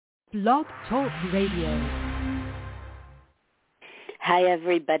Blog Talk Radio. Hi,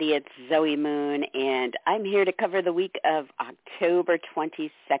 everybody. It's Zoe Moon, and I'm here to cover the week of October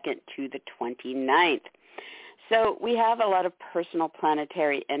 22nd to the 29th. So we have a lot of personal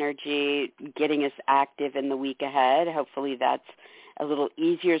planetary energy getting us active in the week ahead. Hopefully that's a little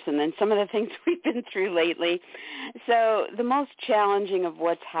easier than some of the things we've been through lately. So the most challenging of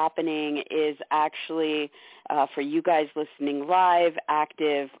what's happening is actually for you guys listening live,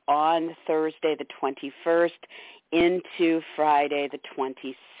 active on Thursday the 21st into Friday the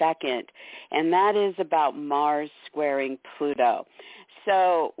 22nd, and that is about Mars squaring Pluto.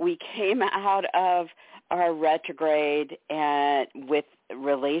 So we came out of our retrograde and with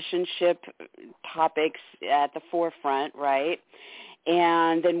relationship topics at the forefront, right?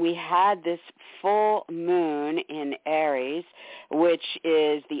 And then we had this full moon in Aries, which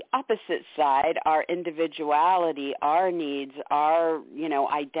is the opposite side, our individuality, our needs, our,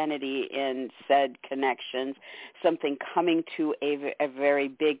 identity in said connections, something coming to a very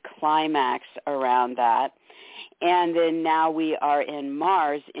big climax around that. And then now we are in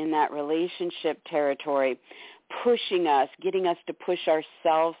Mars in that relationship territory, pushing us, getting us to push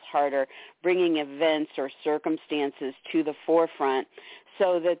ourselves harder, bringing events or circumstances to the forefront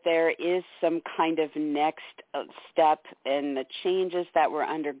so that there is some kind of next step in the changes that we're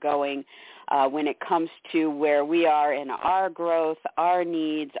undergoing when it comes to where we are in our growth, our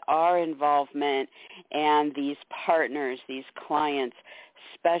needs, our involvement, and these partners, these clients,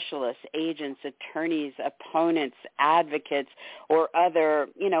 specialists, agents, attorneys, opponents, advocates, or other,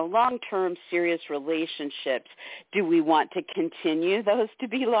 long-term serious relationships. Do we want to continue those to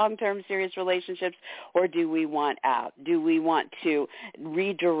be long-term serious relationships, or do we want out? Do we want to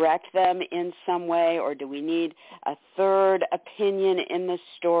redirect them in some way, or do we need a third opinion in the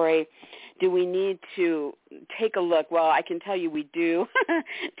story? Do we need to take a look? Well, I can tell you we do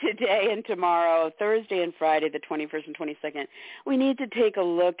today and tomorrow, Thursday and Friday, the 21st and 22nd. We need to take a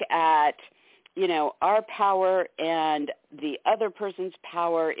look at, our power and the other person's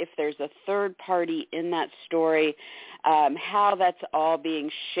power, if there's a third party in that story, how that's all being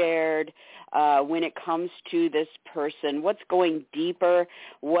shared when it comes to this person, what's going deeper,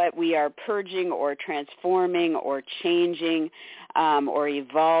 what we are purging or transforming or changing or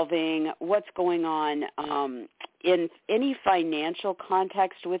evolving, what's going on in any financial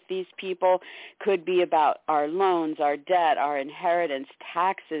context with these people. Could be about our loans, our debt, our inheritance,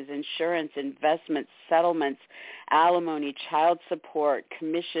 taxes, insurance, investments, settlements, alimony, child support,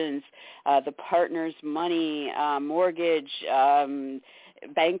 commissions, the partner's money, mortgage,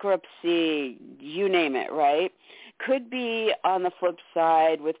 bankruptcy, you name it, right? Could be on the flip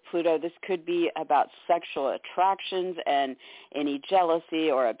side with Pluto, this could be about sexual attractions and any jealousy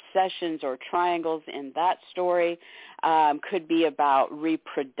or obsessions or triangles in that story. Could be about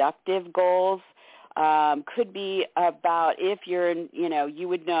reproductive goals. Could be about if you're in, you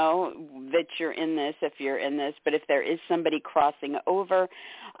would know that you're in this if you're in this, but if there is somebody crossing over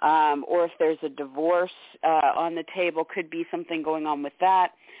or if there's a divorce on the table, could be something going on with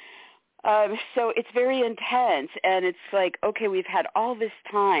that. So it's very intense, and it's like, okay, we've had all this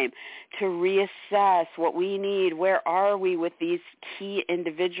time to reassess what we need. Where are we with these key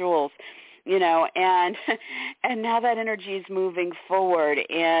individuals? And now that energy is moving forward,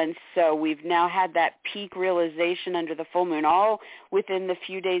 and so we've now had that peak realization under the full moon, all within the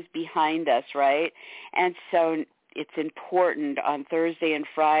few days behind us, right? And so it's important on Thursday and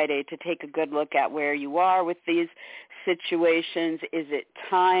Friday to take a good look at where you are with these situations. Is it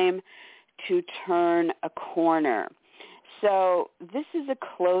time to turn a corner? So this is a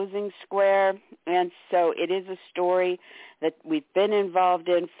closing square, and so it is a story that we've been involved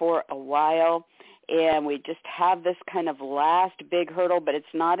in for a while, and we just have this kind of last big hurdle, but it's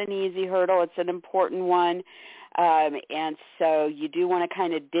not an easy hurdle. It's an important one, and so you do want to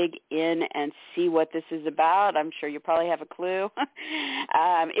kind of dig in and see what this is about. I'm sure you probably have a clue.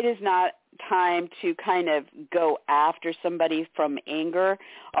 It is not time to kind of go after somebody from anger,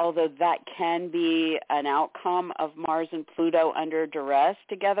 although that can be an outcome of Mars and Pluto under duress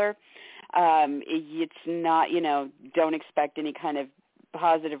together. It's not, don't expect any kind of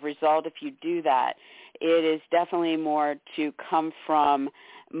positive result if you do that. It is definitely more to come from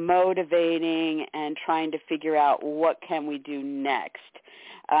motivating and trying to figure out what can we do next.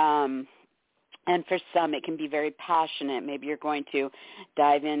 And for some, it can be very passionate. Maybe you're going to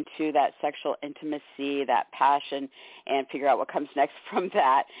dive into that sexual intimacy, that passion, and figure out what comes next from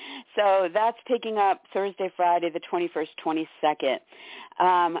that. So that's taking up Thursday, Friday, the 21st,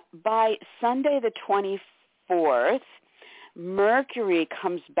 22nd. By Sunday, the 24th, Mercury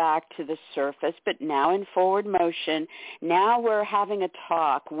comes back to the surface, but now in forward motion. Now we're having a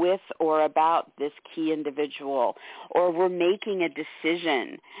talk with or about this key individual, or we're making a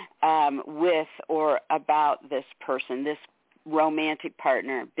decision with or about this person, this romantic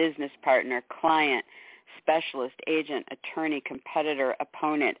partner, business partner, client, specialist, agent, attorney, competitor,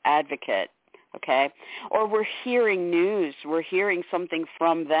 opponent, advocate. Okay, or we're hearing news, we're hearing something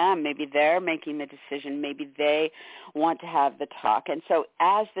from them. Maybe they're making the decision, maybe they want to have the talk. And so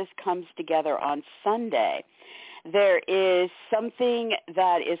as this comes together on Sunday, there is something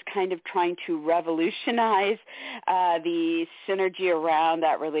that is kind of trying to revolutionize the synergy around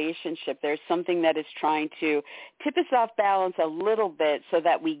that relationship. There's something that is trying to tip us off balance a little bit so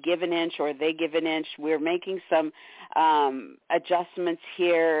that we give an inch or they give an inch. We're making some adjustments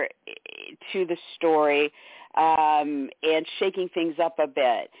here to the story and shaking things up a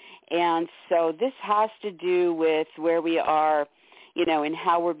bit. And so this has to do with where we are, you know, in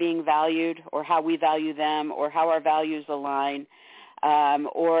how we're being valued or how we value them or how our values align.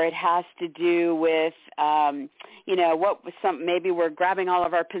 Or it has to do with, you know, maybe we're grabbing all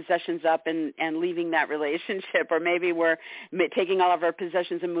of our possessions up and leaving that relationship, or maybe we're taking all of our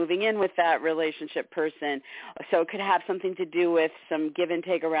possessions and moving in with that relationship person. So it could have something to do with some give and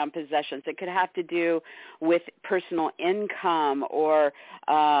take around possessions. It could have to do with personal income or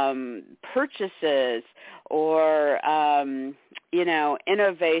purchases or, you know,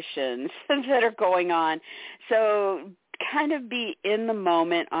 innovations that are going on. So kind of be in the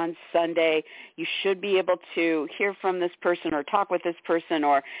moment on Sunday. You should be able to hear from this person or talk with this person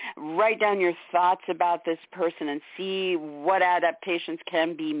or write down your thoughts about this person and see what adaptations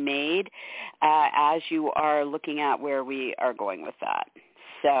can be made as you are looking at where we are going with that.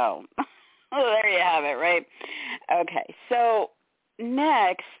 So there you have it, right? Okay, so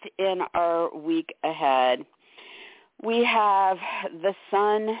next in our week ahead, we have the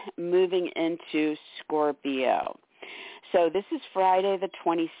sun moving into Scorpio. So this is Friday the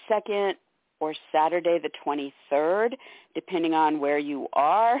 22nd or Saturday the 23rd, depending on where you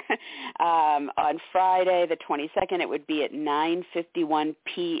are. On Friday the 22nd, it would be at 9:51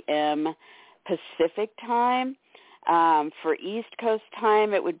 p.m. Pacific time. For East Coast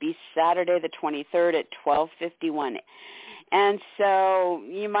time, it would be Saturday the 23rd at 12:51. And so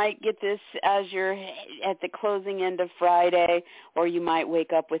you might get this as you're at the closing end of Friday, or you might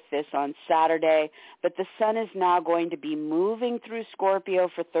wake up with this on Saturday. But the sun is now going to be moving through Scorpio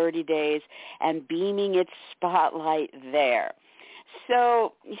for 30 days and beaming its spotlight there.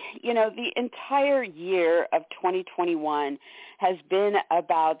 So, you know, the entire year of 2021 has been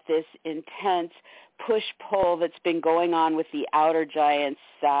about this intense push-pull that's been going on with the outer giants,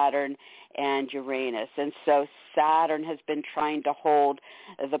 Saturn and Uranus. And so Saturn has been trying to hold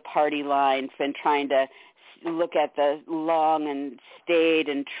the party line, been trying to look at the long and staid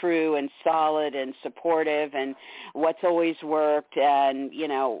and true and solid and supportive and what's always worked and, you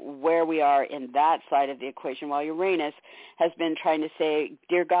know, where we are in that side of the equation, while Uranus has been trying to say,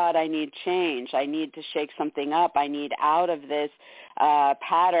 dear God, I need change. I need to shake something up. I need out of this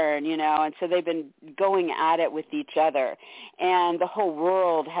pattern, you know, and so they've been going at it with each other. And the whole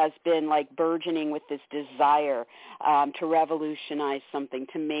world has been like burgeoning with this desire to revolutionize something,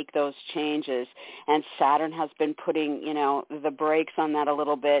 to make those changes. And Saturn has been putting, you know, the brakes on that a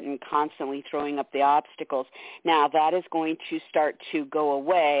little bit and constantly throwing up the obstacles. Now, that is going to start to go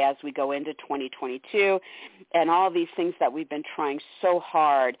away as we go into 2022, and all these things that we've been trying so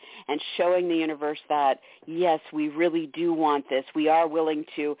hard and showing the universe that, yes, we really do want this. We are willing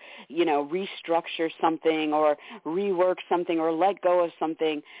to, you know, restructure something or rework something or let go of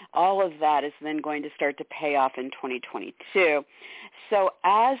something. All of that is then going to start to pay off in 2022. So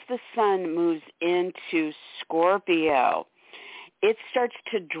as the sun moves into Scorpio, it starts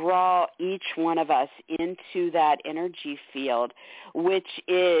to draw each one of us into that energy field, which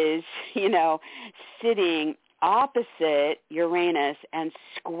is, you know, sitting opposite Uranus and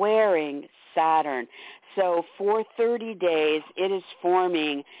squaring Saturn. So for 30 days, it is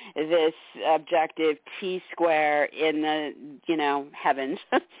forming this objective T-square in the, you know, heavens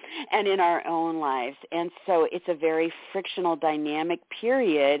and in our own lives. And so it's a very frictional, dynamic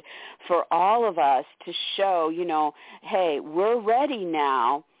period for all of us to show, you know, hey, we're ready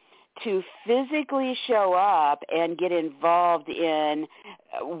now to physically show up and get involved in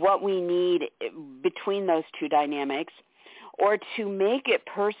what we need between those two dynamics, or to make it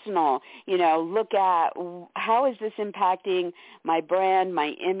personal. Look at how is this impacting my brand,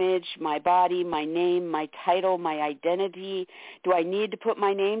 my image, my body, my name, my title, my identity. Do I need to put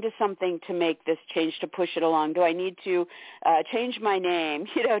my name to something to make this change, to push it along? Do I need to change my name?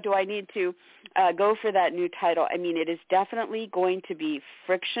 Do I need to go for that new title? I mean, it is definitely going to be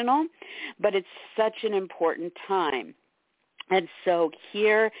frictional, but it's such an important time. And so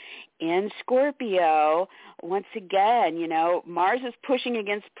here in Scorpio, once again, Mars is pushing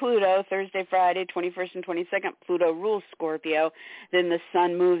against Pluto Thursday, Friday, 21st and 22nd. Pluto rules Scorpio. Then the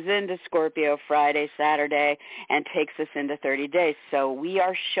sun moves into Scorpio Friday, Saturday, and takes us into 30 days. So we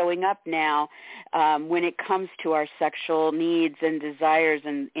are showing up now when it comes to our sexual needs and desires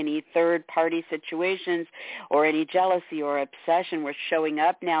and any third-party situations or any jealousy or obsession. We're showing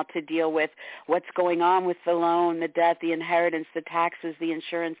up now to deal with what's going on with the loan, the debt, the inheritance, the taxes, the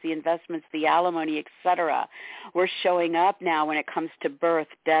insurance, the investments, the alimony, etc. We're showing up now when it comes to birth,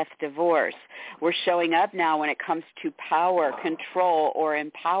 death, divorce. We're showing up now when it comes to power, control, or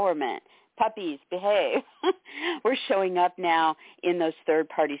empowerment. Puppies, behave. We're showing up now in those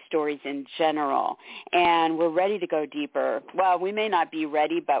third-party stories in general, and we're ready to go deeper. Well, we may not be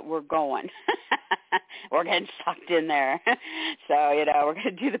ready, but we're going. We're getting sucked in there. So, we're going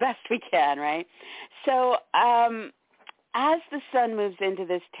to do the best we can, right? So, as the sun moves into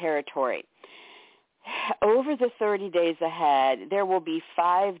this territory, over the 30 days ahead, there will be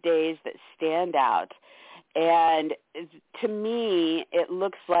 5 days that stand out. And to me, it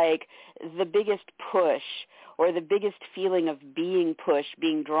looks like the biggest push or the biggest feeling of being pushed,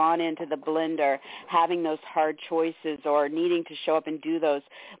 being drawn into the blender, having those hard choices or needing to show up and do those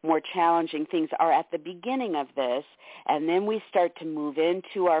more challenging things are at the beginning of this. And then we start to move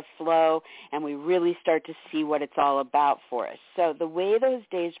into our flow and we really start to see what it's all about for us. So the way those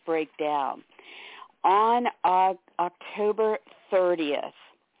days break down, on October 30th,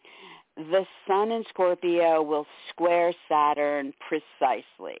 the sun in Scorpio will square Saturn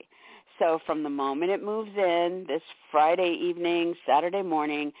precisely. So from the moment it moves in, this Friday evening, Saturday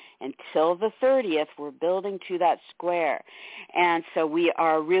morning, until the 30th, we're building to that square. And so we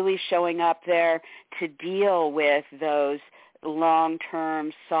are really showing up there to deal with those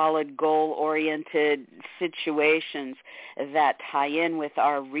long-term, solid, goal-oriented situations that tie in with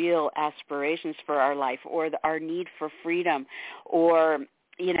our real aspirations for our life or our need for freedom or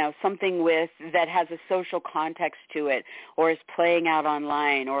something that has a social context to it or is playing out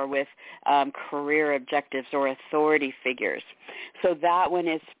online or with career objectives or authority figures. So that one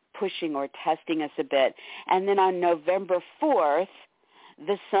is pushing or testing us a bit. And then on November 4th,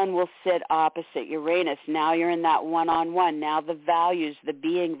 the sun will sit opposite Uranus. Now you're in that one-on-one. Now the values, the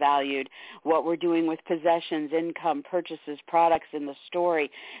being valued, what we're doing with possessions, income, purchases, products in the story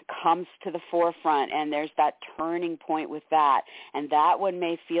comes to the forefront, and there's that turning point with that. And that one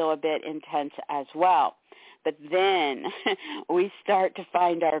may feel a bit intense as well. But then we start to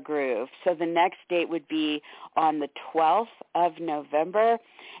find our groove. So the next date would be on the 12th of November,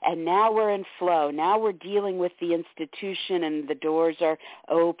 and now we're in flow. Now we're dealing with the institution and the doors are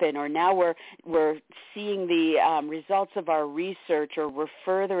open, or now we're seeing the results of our research, or we're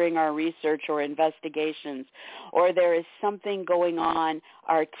furthering our research or investigations, or there is something going on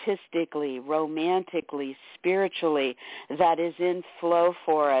artistically, romantically, spiritually that is in flow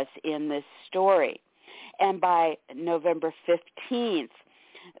for us in this story. And by November 15th,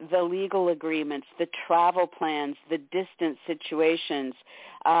 the legal agreements, the travel plans, the distance situations,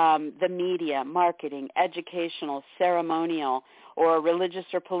 the media, marketing, educational, ceremonial, or religious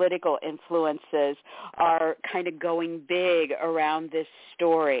or political influences are kind of going big around this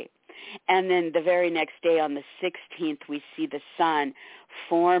story. And then the very next day on the 16th, we see the sun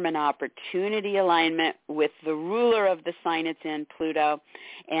form an opportunity alignment with the ruler of the sign it's in, Pluto.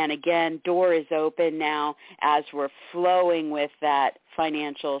 And again, door is open now as we're flowing with that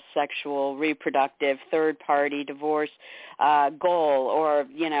financial, sexual, reproductive, third-party divorce goal or,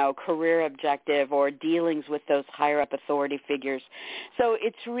 career objective or dealings with those higher-up authority figures. So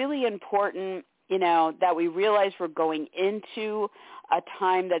it's really important, that we realize we're going into a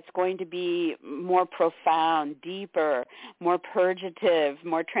time that's going to be more profound, deeper, more purgative,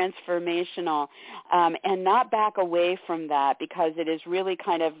 more transformational, and not back away from that, because it is really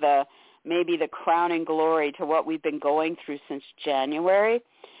kind of maybe the crowning glory to what we've been going through since January.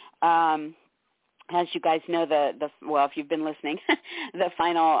 As you guys know, well, if you've been listening, the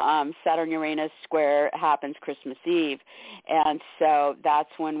final Saturn-Uranus square happens Christmas Eve. And so that's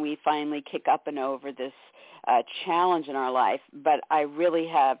when we finally kick up and over this challenge in our life. But I really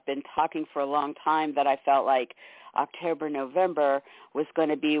have been talking for a long time that I felt like October, November was going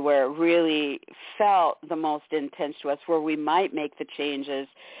to be where it really felt the most intense to us, where we might make the changes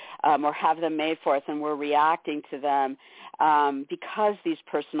or have them made for us, and we're reacting to them because these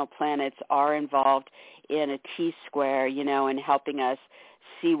personal planets are involved in a T-square, and helping us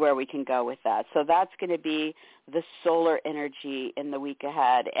see where we can go with that. So that's going to be the solar energy in the week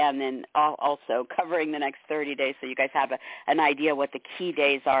ahead, and then also covering the next 30 days so you guys have an idea what the key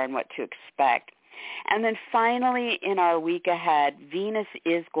days are and what to expect. And then finally in our week ahead, Venus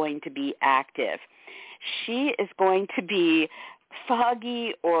is going to be active. She is going to be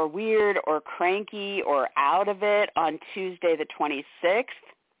foggy or weird or cranky or out of it on Tuesday the 26th.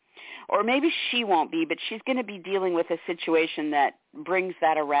 Or maybe she won't be, but she's going to be dealing with a situation that brings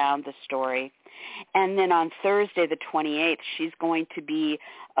that around the story. And then on Thursday, the 28th, she's going to be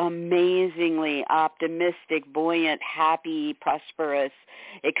amazingly optimistic, buoyant, happy, prosperous,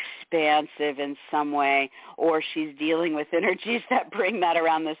 expansive in some way, or she's dealing with energies that bring that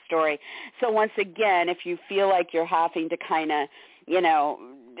around the story. So once again, if you feel like you're having to kind of,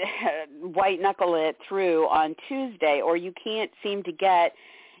 white knuckle it through on Tuesday, or you can't seem to get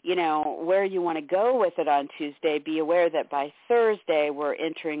where you want to go with it on Tuesday, be aware that by Thursday we're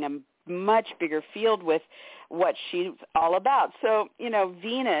entering a much bigger field with what she's all about. So,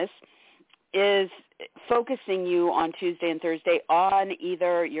 Venus is focusing you on Tuesday and Thursday on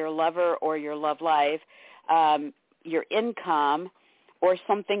either your lover or your love life, your income, or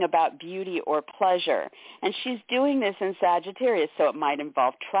something about beauty or pleasure. And she's doing this in Sagittarius, so it might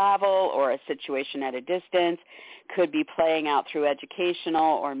involve travel or a situation at a distance, could be playing out through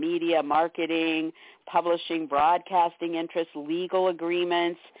educational or media, marketing, publishing, broadcasting interests, legal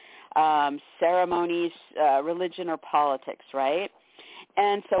agreements, ceremonies, religion or politics, right?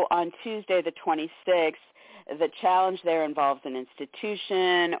 And so on Tuesday the 26th, the challenge there involves an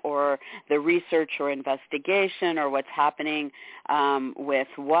institution or the research or investigation or what's happening with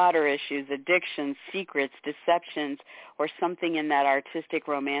water issues, addictions, secrets, deceptions, or something in that artistic,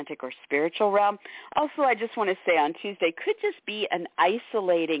 romantic, or spiritual realm. Also, I just want to say on Tuesday could just be an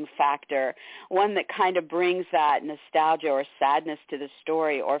isolating factor, one that kind of brings that nostalgia or sadness to the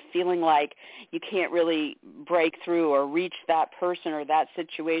story, or feeling like you can't really break through or reach that person or that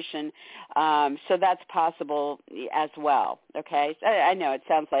situation. So that's possible as well, okay? I know it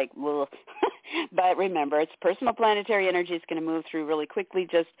sounds like, but remember, it's personal planetary energy. It's going to move through really quickly.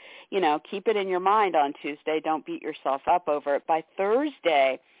 Just, keep it in your mind on Tuesday. Don't beat yourself up over it. By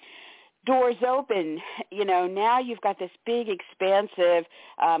Thursday, doors open. Now you've got this big, expansive,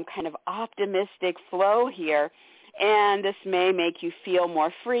 kind of optimistic flow here. And this may make you feel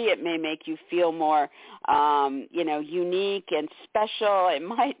more free. It may make you feel more, unique and special. It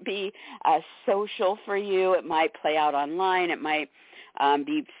might be social for you. It might play out online. It might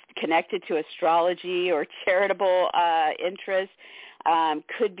be connected to astrology or charitable interests.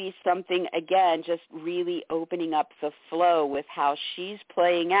 Could be something, again, just really opening up the flow with how she's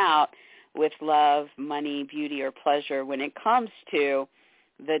playing out with love, money, beauty, or pleasure when it comes to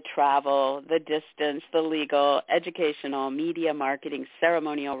the travel, the distance, the legal, educational, media, marketing,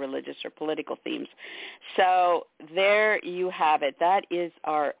 ceremonial, religious, or political themes. So there you have it. That is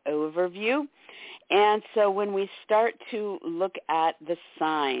our overview. And so when we start to look at the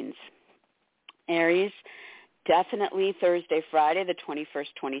signs, Aries, definitely Thursday, Friday, the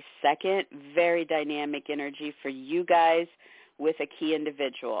 21st, 22nd, very dynamic energy for you guys with a key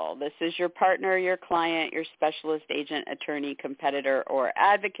individual. This is your partner, your client, your specialist, agent, attorney, competitor, or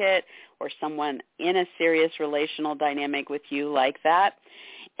advocate, or someone in a serious relational dynamic with you like that.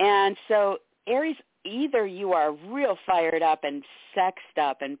 And so Aries, either you are real fired up and sexed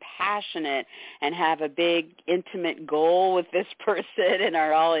up and passionate and have a big intimate goal with this person and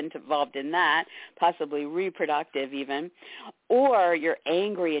are all involved in that, possibly reproductive even, or you're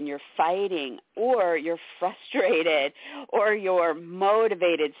angry and you're fighting, or you're frustrated, or you're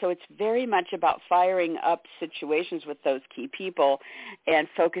motivated. So it's very much about firing up situations with those key people and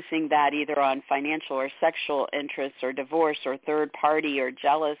focusing that either on financial or sexual interests or divorce or third party or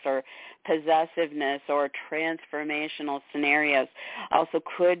jealous or possessiveness or transformational scenarios. Also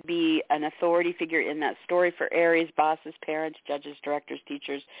could be an authority figure in that story for Aries, bosses, parents, judges, directors,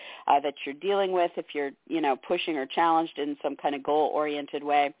 teachers that you're dealing with if you're, pushing or challenged in some kind of goal-oriented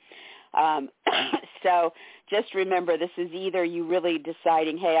way. So just remember, this is either you really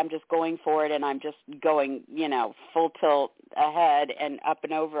deciding, hey, I'm just going for it and I'm just going, full tilt ahead and up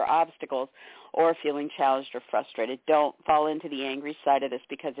and over obstacles, or feeling challenged or frustrated. Don't fall into the angry side of this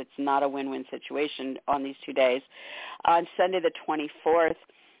because it's not a win-win situation on these 2 days. On Sunday the 24th,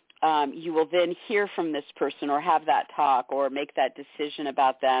 you will then hear from this person or have that talk or make that decision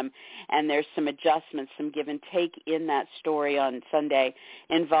about them, and there's some adjustments, some give and take in that story on Sunday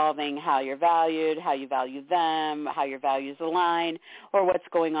involving how you're valued, how you value them, how your values align, or what's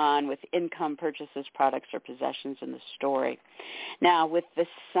going on with income, purchases, products, or possessions in the story. Now, with the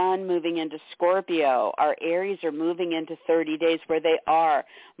sun moving into Scorpio, our Aries are moving into 30 days where they are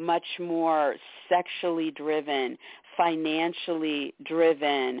much more sexually driven, financially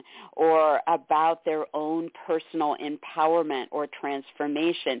driven, or about their own personal empowerment or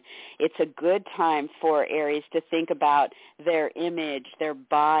transformation. It's a good time for Aries to think about their image, their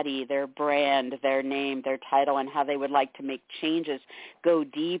body, their brand, their name, their title, and how they would like to make changes, go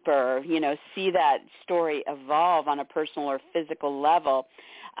deeper, see that story evolve on a personal or physical level.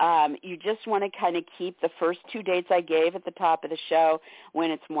 You just want to kind of keep the first 2 dates I gave at the top of the show.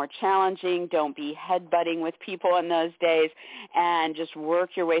 When it's more challenging, don't be headbutting with people in those days, and just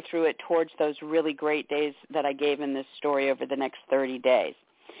work your way through it towards those really great days that I gave in this story over the next 30 days.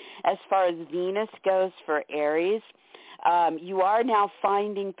 As far as Venus goes for Aries, you are now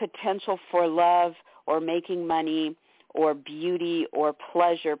finding potential for love or making money or beauty or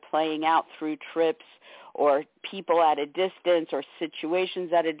pleasure playing out through trips or people at a distance or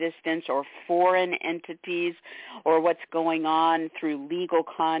situations at a distance or foreign entities or what's going on through legal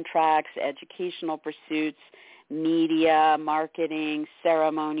contracts, educational pursuits, media, marketing,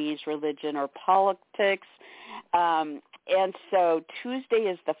 ceremonies, religion, or politics. And so Tuesday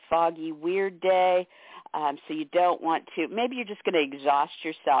is the foggy, weird day. So you don't want to, maybe you're just going to exhaust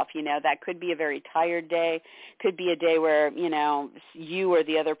yourself. That could be a very tired day. Could be a day where, you or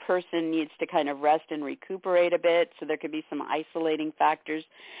the other person needs to kind of rest and recuperate a bit. So there could be some isolating factors.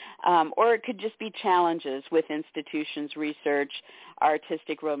 Or it could just be challenges with institutions, research,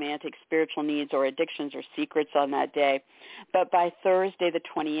 artistic, romantic, spiritual needs, or addictions or secrets on that day. But by Thursday, the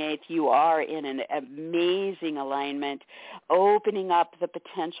 28th, you are in an amazing alignment, opening up the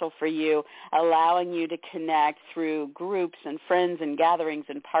potential for you, allowing you to connect through groups and friends and gatherings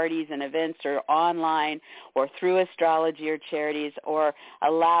and parties and events or online or through astrology or charities, or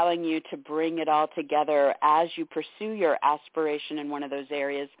allowing you to bring it all together as you pursue your aspiration in one of those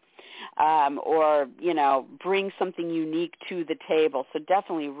areas. Or bring something unique to the table. So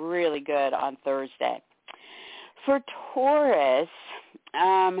definitely really good on Thursday. For Taurus,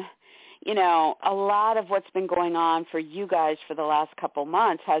 a lot of what's been going on for you guys for the last couple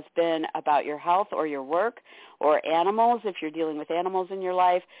months has been about your health or your work or animals. If you're dealing with animals in your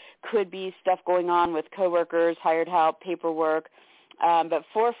life, could be stuff going on with coworkers, hired help, paperwork. But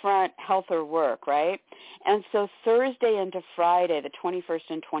forefront, health or work, right? And so Thursday into Friday, the 21st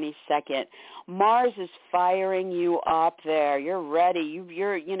and 22nd, Mars is firing you up there. You're ready.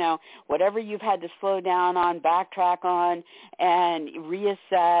 You're whatever you've had to slow down on, backtrack on, and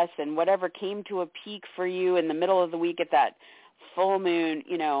reassess, and whatever came to a peak for you in the middle of the week at that full moon,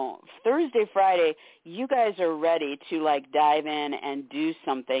 Thursday, Friday, you guys are ready to dive in and do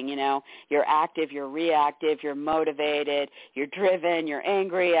something. You're active, you're reactive, you're motivated, you're driven, you're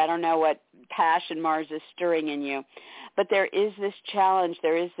angry. I don't know what passion Mars is stirring in you. But there is this challenge,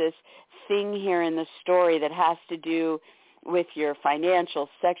 there is this thing here in the story that has to do with your financial,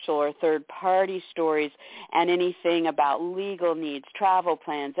 sexual, or third-party stories and anything about legal needs, travel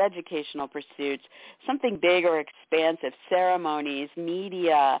plans, educational pursuits, something big or expansive, ceremonies,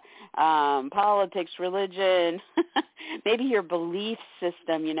 media, politics, religion, maybe your belief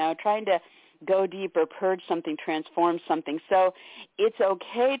system, trying to go deeper, purge something, transform something. So it's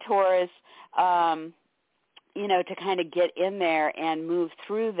okay, Taurus, to kind of get in there and move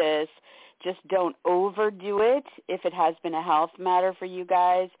through this. Just don't overdo it if it has been a health matter for you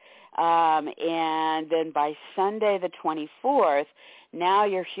guys. And then by Sunday the 24th, now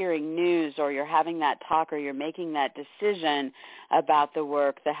you're hearing news or you're having that talk or you're making that decision about the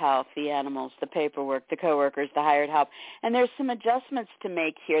work, the health, the animals, the paperwork, the coworkers, the hired help. And there's some adjustments to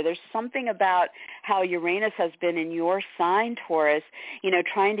make here. There's something about how Uranus has been in your sign, Taurus,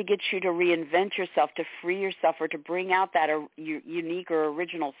 trying to get you to reinvent yourself, to free yourself, or to bring out that unique or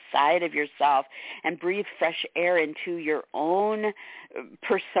original side of yourself and breathe fresh air into your own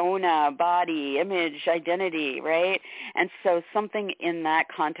persona, body, image, identity, right? And so something in that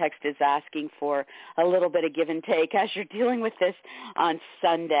context is asking for a little bit of give and take as you're dealing with this on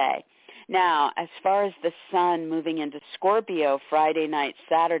Sunday. Now, as far as the sun moving into Scorpio Friday night,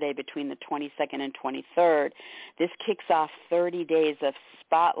 Saturday between the 22nd and 23rd, this kicks off 30 days of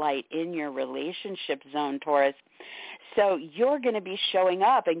spotlight in your relationship zone, Taurus. So you're going to be showing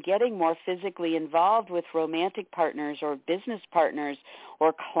up and getting more physically involved with romantic partners or business partners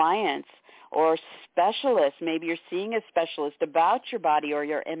or clients or specialist. Maybe you're seeing a specialist about your body or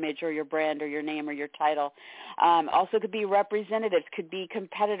your image or your brand or your name or your title. Also could be representatives, could be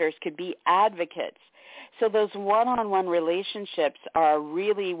competitors, could be advocates. So those one-on-one relationships are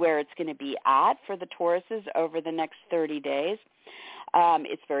really where it's going to be at for the Tauruses over the next 30 days.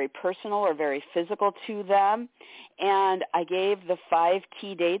 It's very personal or very physical to them. And I gave the 5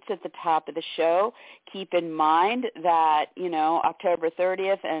 key dates at the top of the show. Keep in mind that, October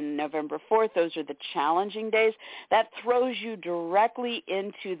 30th and November 4th, those are the challenging days. That throws you directly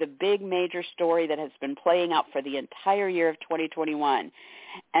into the big major story that has been playing out for the entire year of 2021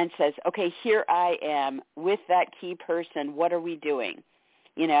 and says, okay, here I am with that key person. What are we doing?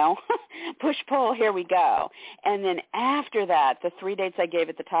 Push, pull, here we go. And then after that, the 3 dates I gave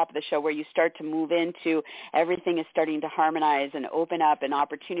at the top of the show where you start to move into everything is starting to harmonize and open up and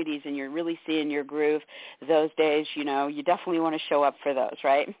opportunities and you're really seeing your groove, those days, you definitely want to show up for those,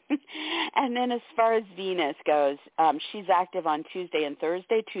 right? And then as far as Venus goes, she's active on Tuesday and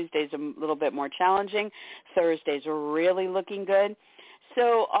Thursday. Tuesday's a little bit more challenging. Thursday's really looking good.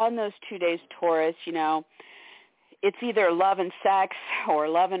 So on those 2 days, Taurus, it's either love and sex or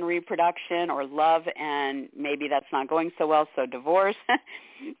love and reproduction or love and maybe that's not going so well, so divorce,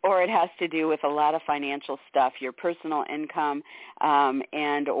 or it has to do with a lot of financial stuff, your personal income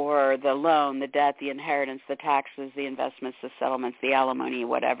and or the loan, the debt, the inheritance, the taxes, the investments, the settlements, the alimony,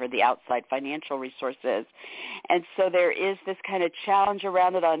 whatever, the outside financial resources. And so there is this kind of challenge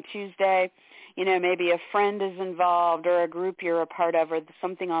around it on Tuesday. Maybe a friend is involved or a group you're a part of or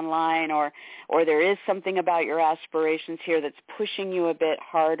something online or there is something about your aspirations here that's pushing you a bit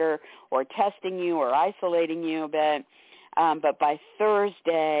harder or testing you or isolating you a bit. But by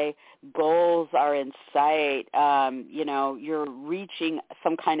Thursday, goals are in sight. You're reaching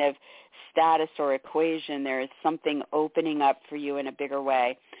some kind of status or equation. There is something opening up for you in a bigger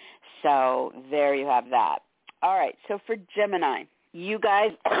way. So there you have that. All right, so for Gemini, you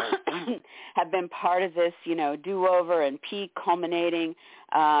guys have been part of this, do-over and peak culminating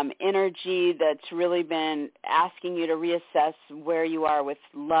energy that's really been asking you to reassess where you are with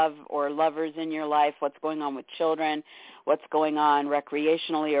love or lovers in your life, what's going on with children, what's going on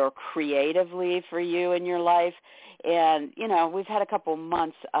recreationally or creatively for you in your life. And, we've had a couple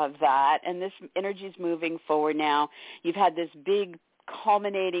months of that, and this energy is moving forward now. You've had this big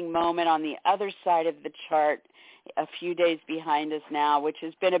culminating moment on the other side of the chart a few days behind us now, which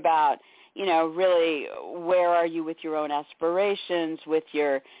has been about, really where are you with your own aspirations, with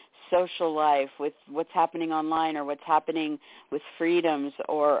your social life, with what's happening online or what's happening with freedoms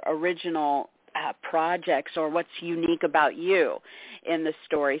or original projects or what's unique about you in the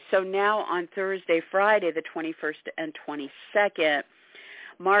story. So now on Thursday, Friday, the 21st and 22nd,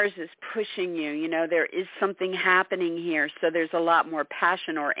 Mars is pushing you. There is something happening here. So there's a lot more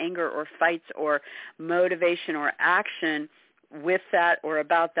passion or anger or fights or motivation or action with that or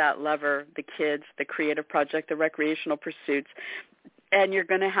about that lover, the kids, the creative project, the recreational pursuits. And you're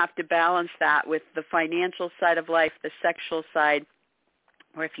going to have to balance that with the financial side of life, the sexual side,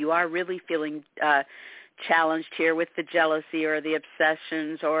 or if you are really feeling challenged here with the jealousy or the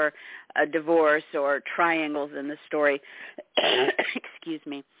obsessions or a divorce or triangles in the story. Excuse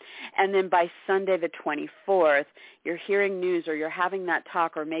me. And then by Sunday the 24th, you're hearing news or you're having that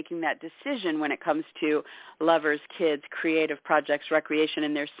talk or making that decision when it comes to lovers, kids, creative projects, recreation,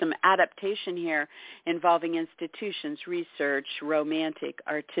 and there's some adaptation here involving institutions, research, romantic,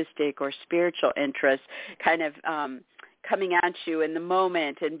 artistic, or spiritual interests, kind of coming at you in the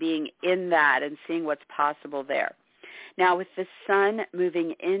moment and being in that and seeing what's possible there. Now, with the sun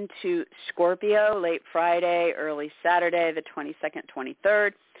moving into Scorpio late Friday, early Saturday, the 22nd,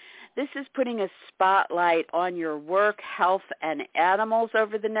 23rd, this is putting a spotlight on your work, health, and animals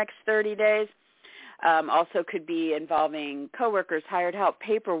over the next 30 days. Also could be involving coworkers, hired help,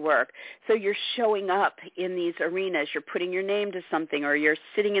 paperwork. So you're showing up in these arenas. You're putting your name to something, or you're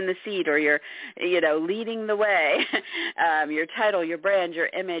sitting in the seat, or you're, leading the way. Your title, your brand, your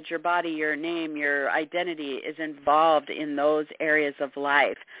image, your body, your name, your identity is involved in those areas of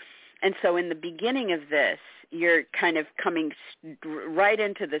life. And so in the beginning of this, you're kind of coming right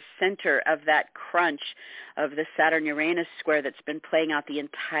into the center of that crunch of the Saturn-Uranus square that's been playing out the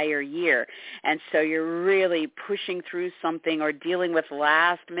entire year. And so you're really pushing through something or dealing with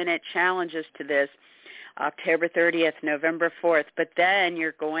last-minute challenges to this October 30th, November 4th. But then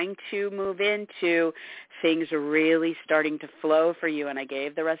you're going to move into things really starting to flow for you. And I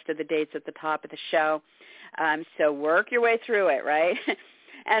gave the rest of the dates at the top of the show. So work your way through it, right?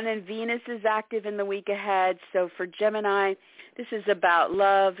 And then Venus is active in the week ahead. So for Gemini, this is about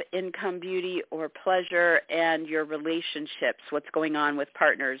love, income, beauty, or pleasure, and your relationships, what's going on with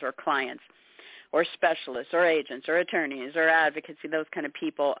partners or clients. or specialists or agents or attorneys or advocacy, those kind of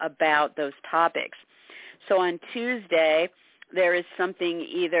people about those topics. So on Tuesday, there is something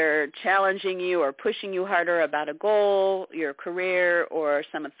either challenging you or pushing you harder about a goal, your career, or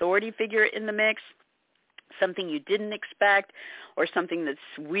some authority figure in the mix, something you didn't expect, or something that's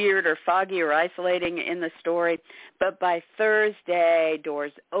weird or foggy or isolating in the story. But by Thursday,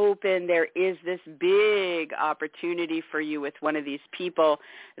 doors open. There is this big opportunity for you with one of these people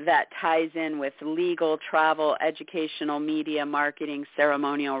that ties in with legal, travel, educational, media, marketing,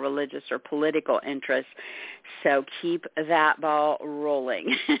 ceremonial, religious, or political interests. So keep that ball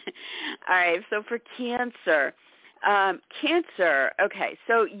rolling. All right, so for Cancer, okay,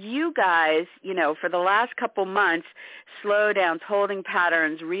 so you guys, for the last couple months, slowdowns, holding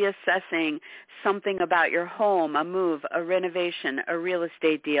patterns, reassessing something about your home, a move, a renovation, a real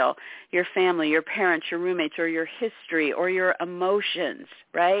estate deal, your family, your parents, your roommates, or your history, or your emotions,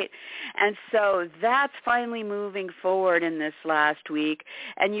 right? And so that's finally moving forward in this last week,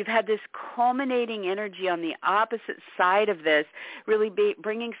 and you've had this culminating energy on the opposite side of this, really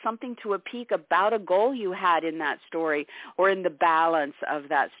bringing something to a peak about a goal you had in that story, or in the balance of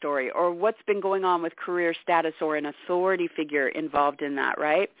that story, or what's been going on with career status or an authority figure involved in that,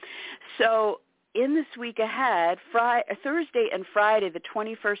 right? So in this week ahead, Thursday and Friday, the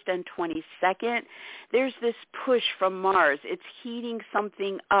 21st and 22nd, there's this push from Mars. It's heating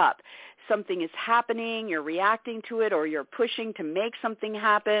something up. Something is happening, you're reacting to it, or you're pushing to make something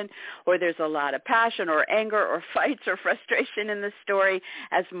happen, or there's a lot of passion or anger or fights or frustration in the story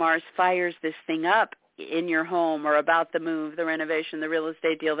as Mars fires this thing up in your home, or about the move, the renovation, the real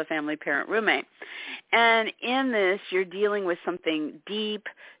estate deal, the family, parent, roommate. And in this, you're dealing with something deep,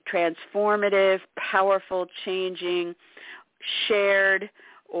 transformative, powerful, changing, shared,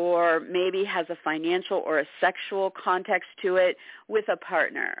 or maybe has a financial or a sexual context to it with a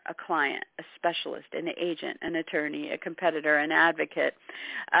partner, a client, a specialist, an agent, an attorney, a competitor, an advocate.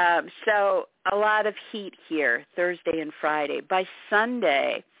 So a lot of heat here, Thursday and Friday. By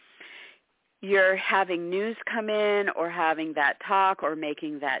Sunday, you're having news come in, or having that talk, or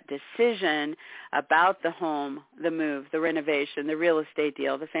making that decision about the home, the move, the renovation, the real estate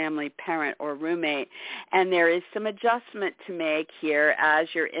deal, the family, parent, or roommate. And there is some adjustment to make here as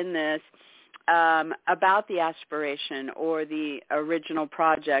you're in this about the aspiration or the original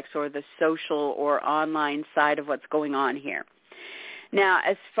projects or the social or online side of what's going on here. Now,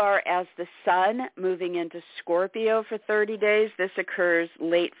 as far as the sun moving into Scorpio for 30 days, this occurs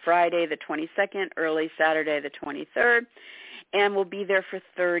late Friday the 22nd, early Saturday the 23rd, and will be there for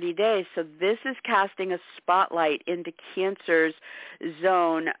 30 days. So this is casting a spotlight into Cancer's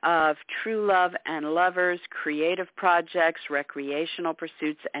zone of true love and lovers, creative projects, recreational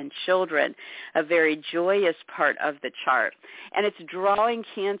pursuits, and children, a very joyous part of the chart. And it's drawing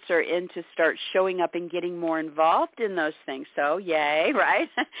Cancer in to start showing up and getting more involved in those things. So yay, right?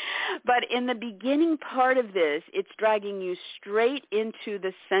 But in the beginning part of this, it's dragging you straight into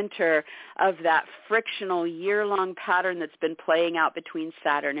the center of that frictional year-long pattern that's been playing out between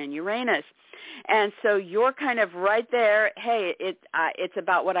Saturn and Uranus. And so you're kind of right there, hey, it's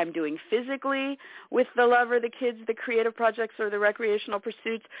about what I'm doing physically with the lover, the kids, the creative projects, or the recreational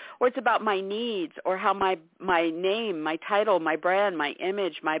pursuits, or it's about my needs, or how my name, my title, my brand, my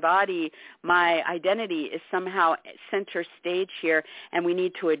image, my body, my identity is somehow center stage here, and we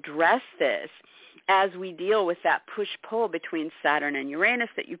need to address this as we deal with that push-pull between Saturn and Uranus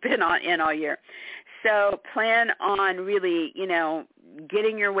that you've been in all year. So plan on really,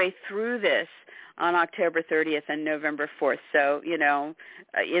 getting your way through this on October 30th and November 4th. So,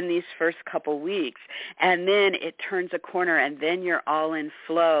 in these first couple weeks. And then it turns a corner, and then you're all in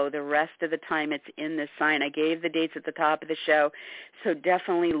flow. The rest of the time it's in this sign. I gave the dates at the top of the show, so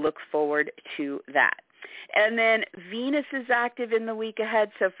definitely look forward to that. And then Venus is active in the week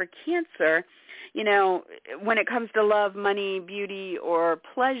ahead. So for Cancer, when it comes to love, money, beauty, or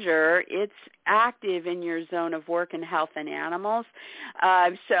pleasure, it's active in your zone of work and health and animals.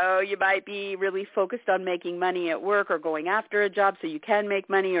 So you might be really focused on making money at work or going after a job so you can make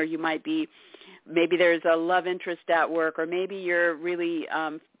money, or you might be, maybe there's a love interest at work, or maybe you're really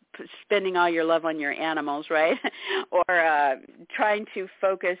spending all your love on your animals, right? Or trying to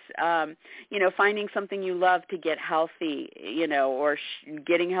focus, finding something you love to get healthy, or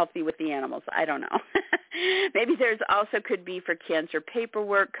getting healthy with the animals. I don't know. Maybe there's also could be for Cancer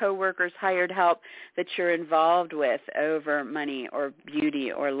paperwork, coworkers, hired help that you're involved with over money or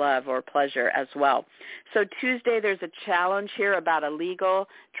beauty or love or pleasure as well. So Tuesday there's a challenge here about a legal,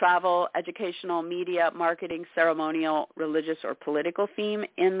 travel, educational, media, marketing, ceremonial, religious, or political theme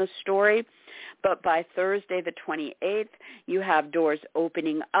in the story. But by Thursday the 28th, you have doors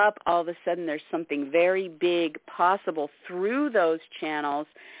opening up. All of a sudden there's something very big possible through those channels,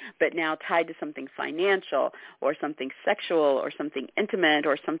 but now tied to something financial or something sexual or something intimate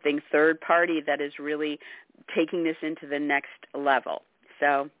or something third party that is really taking this into the next level.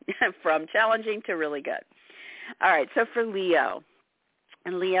 So from challenging to really good. All right, so for Leo.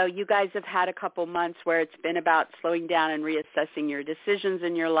 And Leo, you guys have had a couple months where it's been about slowing down and reassessing your decisions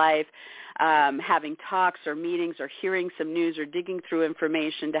in your life, having talks or meetings or hearing some news or digging through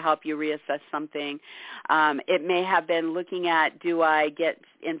information to help you reassess something. It may have been looking at, do I get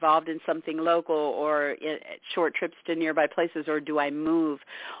involved in something local or short trips to nearby places, or do I move,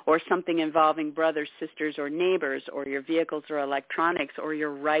 or something involving brothers, sisters, or neighbors, or your vehicles or electronics, or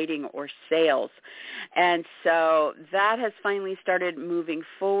your writing or sales. And so that has finally started moving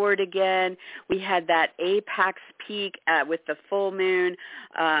forward again. We had that apex peak with the full moon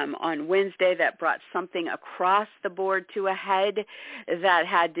on Wednesday that brought something across the board to a head that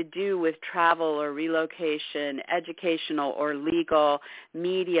had to do with travel or relocation, educational or legal,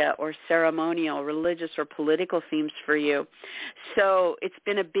 media or ceremonial, religious or political themes for you. So it's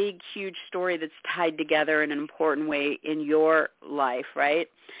been a big, huge story that's tied together in an important way in your life, right?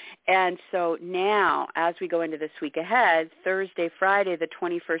 And so now, as we go into this week ahead, Thursday, Friday, the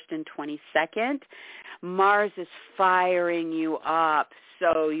 21st and 22nd, Mars is firing you up.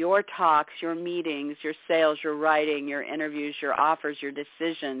 So your talks, your meetings, your sales, your writing, your interviews, your offers, your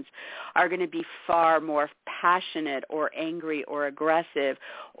decisions are going to be far more passionate or angry or aggressive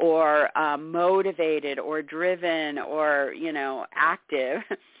or motivated or driven or, active.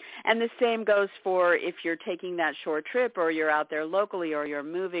 And the same goes for if you're taking that short trip or you're out there locally or you're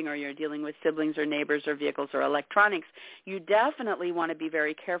moving or you're dealing with siblings or neighbors or vehicles or electronics. You definitely want to be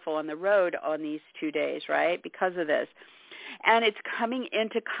very careful on the road on these 2 days, right, because of this. And it's coming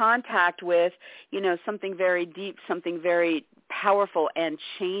into contact with, something very deep, something very powerful and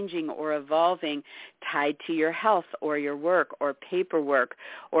changing or evolving tied to your health or your work or paperwork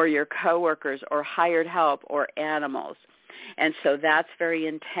or your coworkers or hired help or animals. And so that's very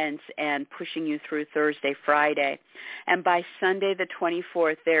intense and pushing you through Thursday, Friday. And by Sunday the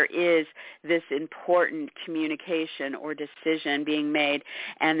 24th, there is this important communication or decision being made,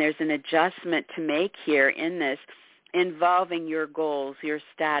 and there's an adjustment to make here in this involving your goals, your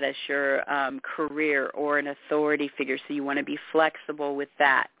status, your career, or an authority figure. So you want to be flexible with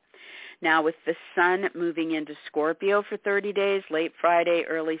that. Now, with the sun moving into Scorpio for 30 days, late Friday,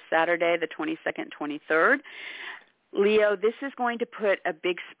 early Saturday, the 22nd, 23rd, Leo, this is going to put a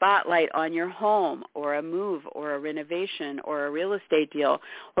big spotlight on your home or a move or a renovation or a real estate deal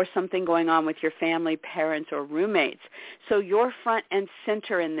or something going on with your family, parents, or roommates. So you're front and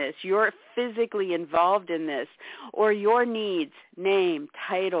center in this. You're physically involved in this, or your needs, name,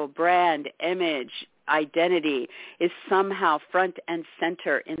 title, brand, image, identity is somehow front and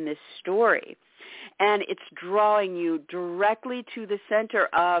center in this story. And it's drawing you directly to the center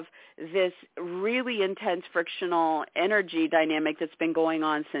of this really intense frictional energy dynamic that's been going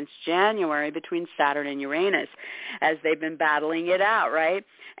on since January between Saturn and Uranus as they've been battling it out, right?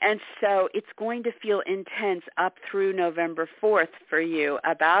 And so it's going to feel intense up through November 4th for you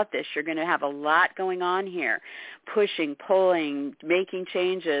about this. You're going to have a lot going on here, pushing, pulling, making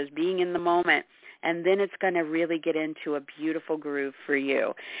changes, being in the moment. And then it's going to really get into a beautiful groove for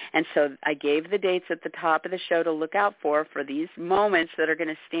you. And so I gave the dates at the top of the show to look out for these moments that are going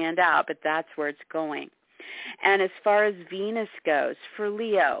to stand out, but that's where it's going. And as far as Venus goes, for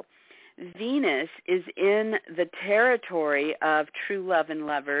Leo, Venus is in the territory of true love and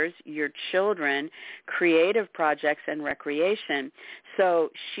lovers, your children, creative projects, and recreation. So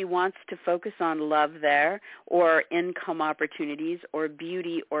she wants to focus on love there, or income opportunities, or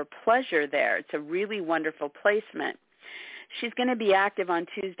beauty, or pleasure there. It's a really wonderful placement. She's going to be active on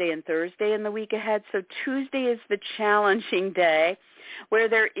Tuesday and Thursday in the week ahead. So Tuesday is the challenging day where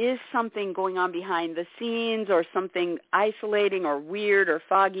there is something going on behind the scenes or something isolating or weird or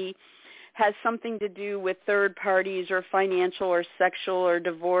foggy. Has something to do with third parties or financial or sexual or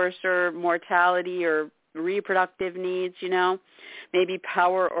divorce or mortality or reproductive needs, maybe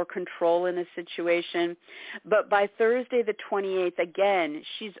power or control in a situation. But by Thursday the 28th, again,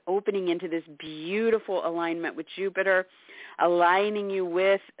 she's opening into this beautiful alignment with Jupiter, aligning you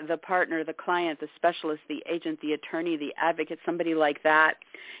with the partner, the client, the specialist, the agent, the attorney, the advocate, somebody like that,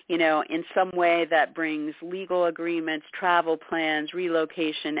 in some way that brings legal agreements, travel plans,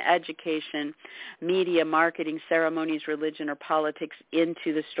 relocation, education, media, marketing, ceremonies, religion, or politics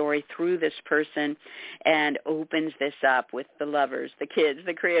into the story through this person, and opens this up with the lovers, the kids,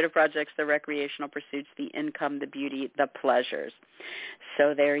 the creative projects, the recreational pursuits, the income, the beauty, the pleasures.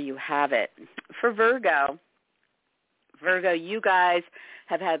 So there you have it. For Virgo, you guys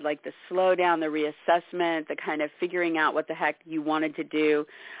have had like the slowdown, the reassessment, the kind of figuring out what the heck you wanted to do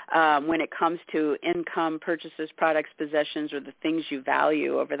when it comes to income, purchases, products, possessions, or the things you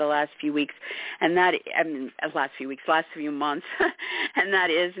value over the last few weeks. And that, last few months. And that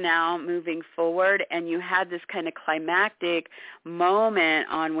is now moving forward. And you had this kind of climactic moment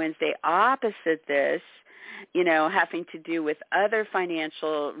on Wednesday opposite this, having to do with other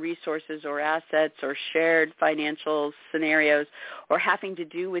financial resources or assets or shared financial scenarios, or having to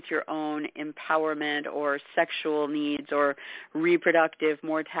do with your own empowerment or sexual needs or reproductive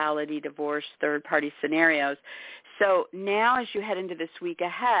mortality, divorce, third-party scenarios. So now as you head into this week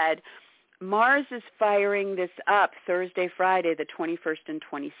ahead, Mars is firing this up Thursday, Friday, the 21st and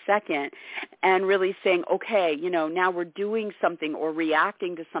 22nd, and really saying, okay, now we're doing something or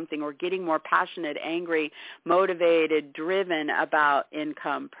reacting to something or getting more passionate, angry, motivated, driven about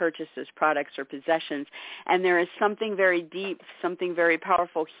income, purchases, products, or possessions. And there is something very deep, something very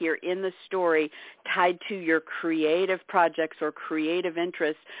powerful here in the story tied to your creative projects or creative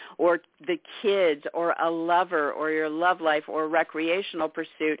interests or the kids or a lover or your love life or recreational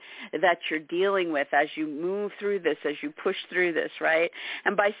pursuit that you're dealing with as you move through this, as you push through this, right?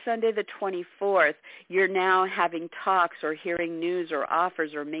 And by Sunday the 24th, you're now having talks or hearing news or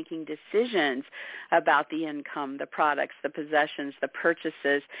offers or making decisions about the income, the products, the possessions, the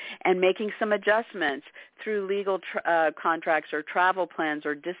purchases, and making some adjustments through legal contracts or travel plans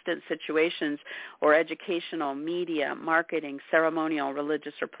or distant situations or educational, media, marketing, ceremonial,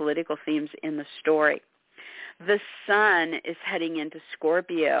 religious, or political themes in the story. The sun is heading into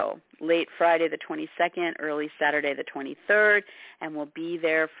Scorpio late Friday the 22nd, early Saturday the 23rd, and will be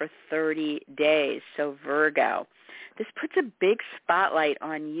there for 30 days. So Virgo, this puts a big spotlight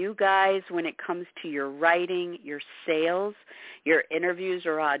on you guys when it comes to your writing, your sales, your interviews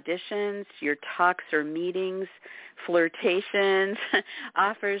or auditions, your talks or meetings, flirtations,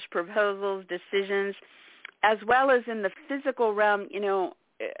 offers, proposals, decisions, as well as in the physical realm,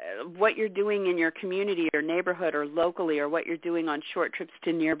 what you're doing in your community or neighborhood or locally, or what you're doing on short trips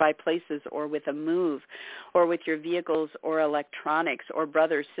to nearby places, or with a move, or with your vehicles or electronics, or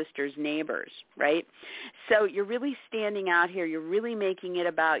brothers, sisters, neighbors, right? So you're really standing out here. You're really making it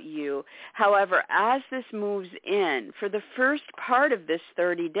about you. However, as this moves in, for the first part of this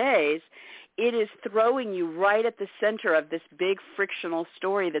 30 days, it is throwing you right at the center of this big frictional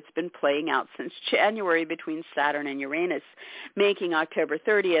story that's been playing out since January between Saturn and Uranus, making October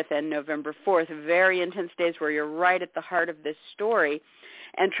 30th and November 4th very intense days where you're right at the heart of this story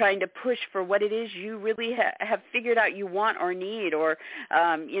and trying to push for what it is you really have figured out you want or need, or,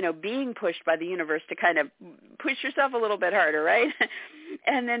 being pushed by the universe to kind of push yourself a little bit harder, right?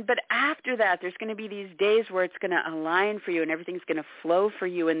 And then, but after that, there's going to be these days where it's going to align for you and everything's going to flow for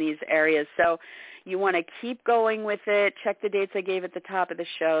you in these areas. So you want to keep going with it. Check the dates I gave at the top of the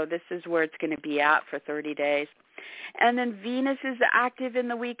show. This is where it's going to be at for 30 days. And then Venus is active in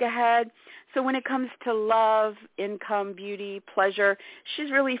the week ahead. So when it comes to love, income, beauty, pleasure,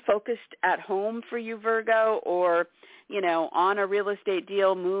 she's really focused at home for you, Virgo, or, on a real estate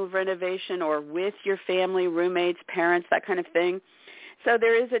deal, move, renovation, or with your family, roommates, parents, that kind of thing. So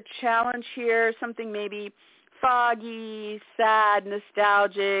there is a challenge here, something maybe foggy, sad,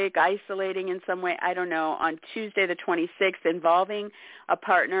 nostalgic, isolating in some way, I don't know, on Tuesday the 26th, involving a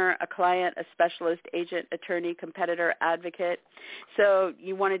partner, a client, a specialist, agent, attorney, competitor, advocate. So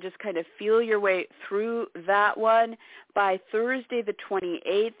you want to just kind of feel your way through that one. By Thursday the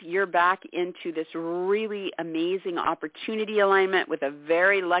 28th, you're back into this really amazing opportunity alignment with a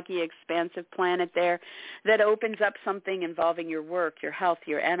very lucky, expansive planet there that opens up something involving your work, your health,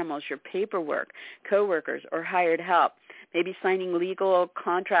 your animals, your paperwork, coworkers, or hired help. Maybe signing legal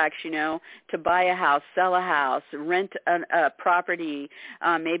contracts, to buy a house, sell a house, rent a property,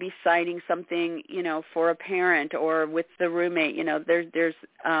 maybe signing something, for a parent or with the roommate. There's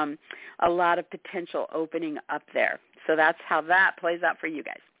a lot of potential opening up there. So that's how that plays out for you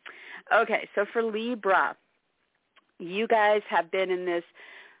guys. Okay, so for Libra, you guys have been in this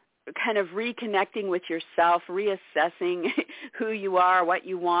kind of reconnecting with yourself, reassessing who you are, what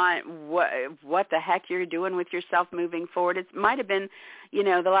you want, what the heck you're doing with yourself moving forward. It might have been,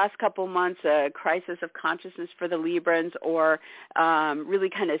 the last couple months a crisis of consciousness for the Librans, or really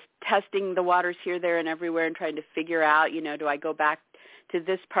kind of testing the waters here, there, and everywhere and trying to figure out, do I go back to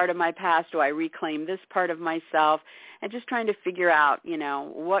this part of my past? Do I reclaim this part of myself? And just trying to figure out,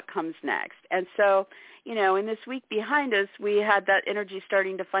 what comes next. And so, in this week behind us, we had that energy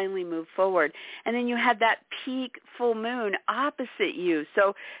starting to finally move forward. And then you had that peak full moon opposite you.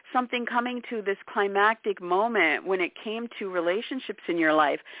 So something coming to this climactic moment when it came to relationships in your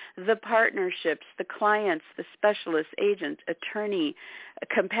life, the partnerships, the clients, the specialists, agent, attorney,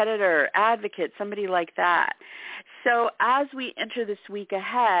 competitor, advocate, somebody like that. So as we enter this week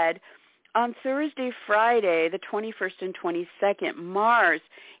ahead, on Thursday, Friday, the 21st and 22nd, Mars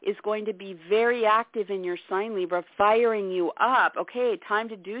is going to be very active in your sign, Libra, firing you up. Okay, time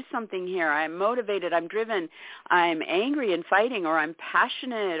to do something here. I'm motivated. I'm driven. I'm angry and fighting, or I'm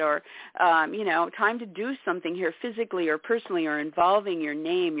passionate, or, time to do something here physically or personally, or involving your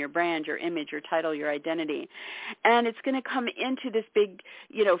name, your brand, your image, your title, your identity. And it's going to come into this big,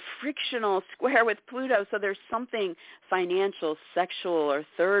 frictional square with Pluto. So there's something financial, sexual, or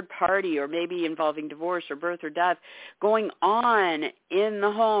third party, or maybe involving divorce or birth or death going on in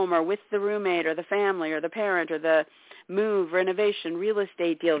the home or with the roommate or the family or the parent or the move, renovation, real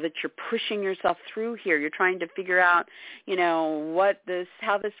estate deal that you're pushing yourself through here. You're trying to figure out,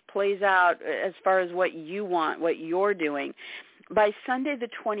 how this plays out as far as what you want, what you're doing. By Sunday the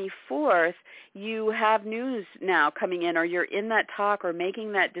 24th, you have news now coming in, or you're in that talk or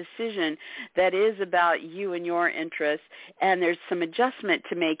making that decision that is about you and your interests, and there's some adjustment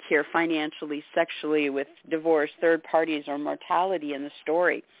to make here financially, sexually, with divorce, third parties, or mortality in the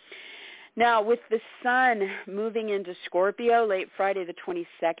story. Now, with the sun moving into Scorpio late Friday the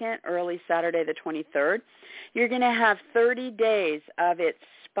 22nd, early Saturday the 23rd, you're going to have 30 days of it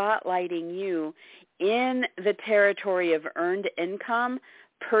spotlighting you in the territory of earned income,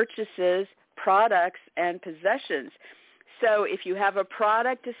 purchases, products, and possessions. So if you have a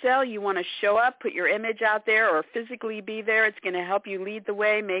product to sell, you want to show up, put your image out there, or physically be there. It's going to help you lead the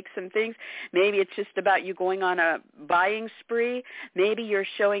way, make some things. Maybe it's just about you going on a buying spree. Maybe you're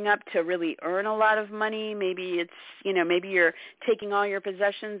showing up to really earn a lot of money. Maybe it's, maybe you're taking all your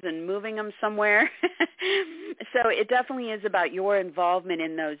possessions and moving them somewhere. So it definitely is about your involvement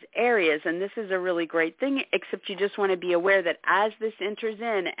in those areas. And this is a really great thing, except you just want to be aware that as this enters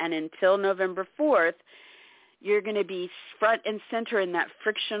in and until November 4th, you're going to be front and center in that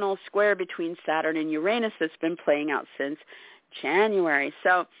frictional square between Saturn and Uranus that's been playing out since January.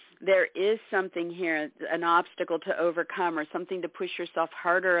 So there is something here, an obstacle to overcome, or something to push yourself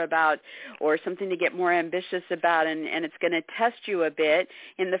harder about, or something to get more ambitious about, and it's going to test you a bit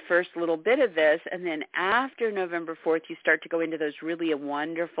in the first little bit of this. And then after November 4th, you start to go into those really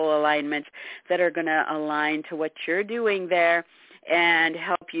wonderful alignments that are going to align to what you're doing there and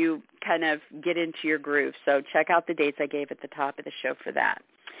help you kind of get into your groove. So check out the dates I gave at the top of the show for that.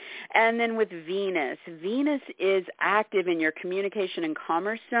 And then with Venus, Venus is active in your communication and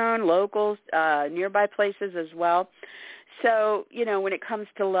commerce zone, locals, nearby places as well. So, when it comes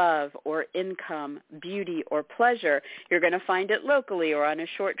to love or income, beauty or pleasure, you're going to find it locally or on a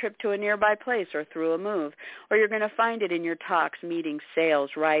short trip to a nearby place or through a move. Or you're going to find it in your talks, meetings, sales,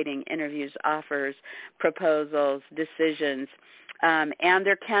 writing, interviews, offers, proposals, decisions. And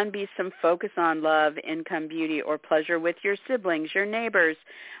there can be some focus on love, income, beauty, or pleasure with your siblings, your neighbors,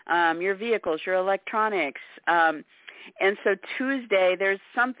 your vehicles, your electronics. And so Tuesday, there's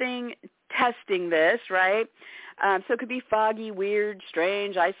something testing this, right? So it could be foggy, weird,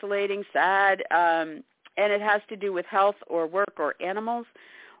 strange, isolating, sad, and it has to do with health or work or animals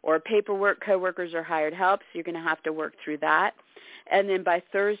or paperwork, coworkers, or hired help. So you're going to have to work through that. And then by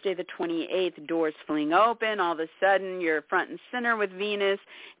Thursday the 28th, doors fling open. All of a sudden, you're front and center with Venus.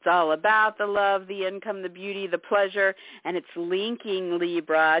 It's all about the love, the income, the beauty, the pleasure, and it's linking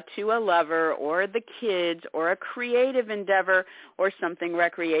Libra to a lover or the kids or a creative endeavor or something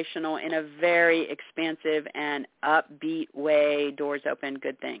recreational in a very expansive and upbeat way. Doors open,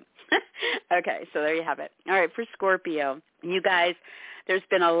 good thing. Okay, so there you have it. All right, for Scorpio, you guys, there's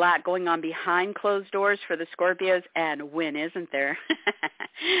been a lot going on behind closed doors for the Scorpios, and when isn't there?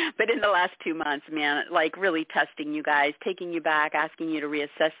 But in the last 2 months, man, like really testing you guys, taking you back, asking you to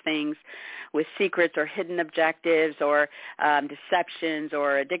reassess things with secrets or hidden objectives or deceptions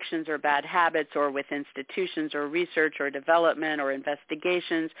or addictions or bad habits, or with institutions or research or development or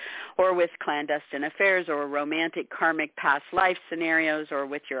investigations, or with clandestine affairs or romantic karmic past life scenarios, or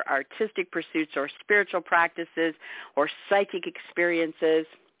with your artistic pursuits or spiritual practices or psychic experiences.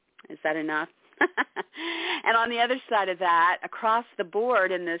 Is that enough? And on the other side of that, across the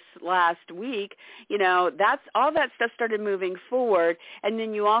board in this last week, that's all that stuff started moving forward. And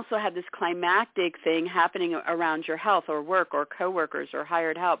then you also had this climactic thing happening around your health or work or coworkers or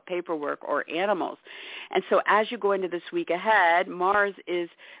hired help, paperwork or animals. And so as you go into this week ahead, Mars is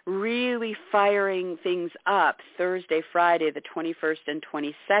really firing things up Thursday, Friday, the 21st and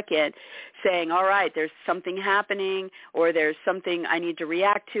 22nd, saying, all right, there's something happening, or there's something I need to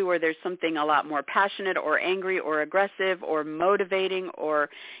react to, or there's something a lot more passionate or angry or aggressive or motivating or,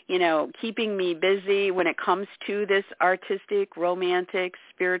 keeping me busy when it comes to this artistic, romantic,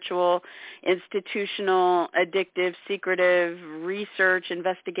 spiritual, institutional, addictive, secretive, research,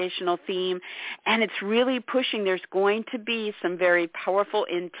 investigational theme. And it's really pushing. There's going to be some very powerful,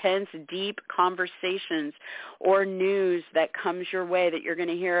 intense, deep conversations or news that comes your way that you're going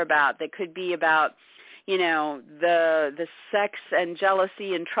to hear about that could be about the sex and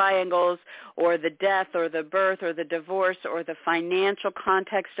jealousy and triangles, or the death or the birth or the divorce or the financial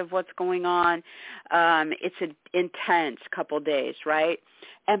context of what's going on. It's an intense couple days, right?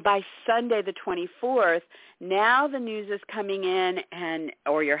 And by Sunday the 24th, now the news is coming in,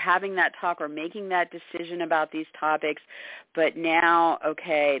 or you're having that talk or making that decision about these topics, but now,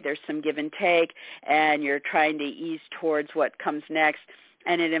 okay, there's some give and take, and you're trying to ease towards what comes next.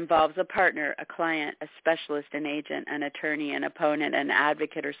 And it involves a partner, a client, a specialist, an agent, an attorney, an opponent, an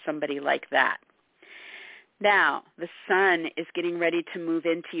advocate, or somebody like that. Now, the sun is getting ready to move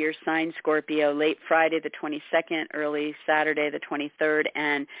into your sign, Scorpio, late Friday the 22nd, early Saturday the 23rd,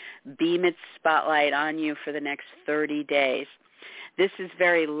 and beam its spotlight on you for the next 30 days. This is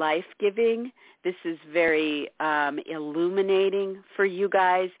very life-giving. This is very illuminating for you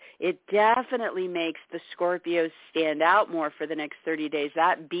guys. It definitely makes the Scorpios stand out more for the next 30 days.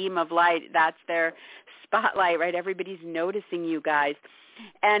 That beam of light, that's their spotlight, right? Everybody's noticing you guys.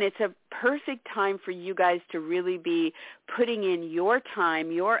 And it's a perfect time for you guys to really be putting in your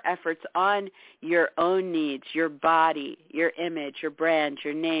time, your efforts on your own needs, your body, your image, your brand,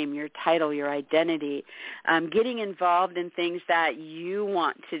 your name, your title, your identity, getting involved in things that you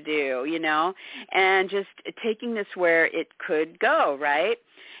want to do, and just taking this where it could go, right?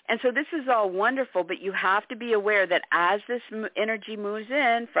 And so this is all wonderful, but you have to be aware that as this energy moves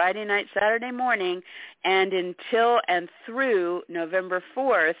in Friday night, Saturday morning, and until and through November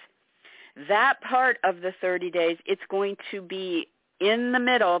 4th, that part of the 30 days, it's going to be in the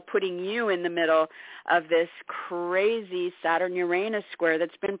middle, putting you in the middle of this crazy Saturn-Uranus square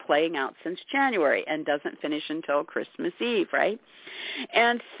that's been playing out since January and doesn't finish until Christmas Eve, right?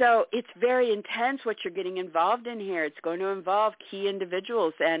 And so it's very intense what you're getting involved in here. It's going to involve key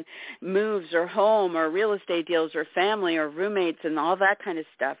individuals and moves or home or real estate deals or family or roommates and all that kind of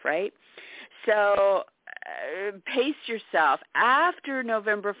stuff, right? So pace yourself. After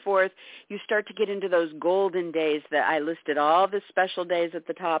November 4th, you start to get into those golden days that I listed, all the special days at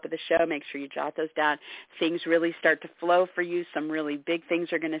the top of the show. Make sure you jot those down. Things really start to flow for you. Some really big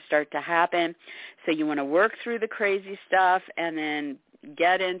things are going to start to happen. So you want to work through the crazy stuff and then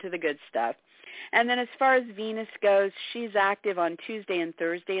get into the good stuff. And then as far as Venus goes, she's active on Tuesday and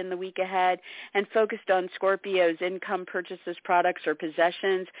Thursday in the week ahead and focused on Scorpio's income, purchases, products, or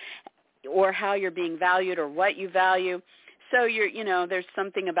possessions, or how you're being valued or what you value. So there's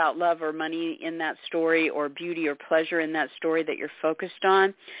something about love or money in that story, or beauty or pleasure in that story that you're focused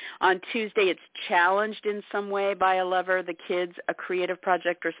on. On Tuesday, it's challenged in some way by a lover, the kids, a creative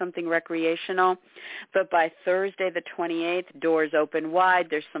project, or something recreational. But by Thursday, the 28th, doors open wide.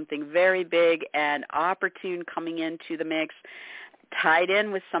 There's something very big and opportune coming into the mix, tied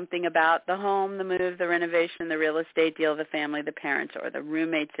in with something about the home, the move, the renovation, the real estate deal, the family, the parents, or the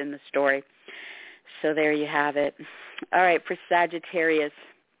roommates in the story. So there you have it. All right, for Sagittarius.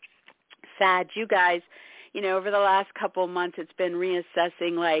 Sag, you guys, over the last couple of months, it's been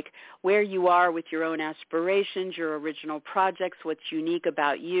reassessing where you are with your own aspirations, your original projects, what's unique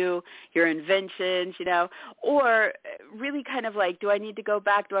about you, your inventions, or really kind of do I need to go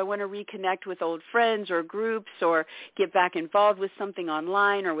back? Do I want to reconnect with old friends or groups, or get back involved with something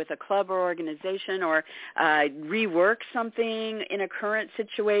online or with a club or organization, or rework something in a current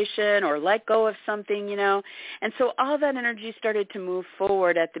situation, or let go of something, And so all that energy started to move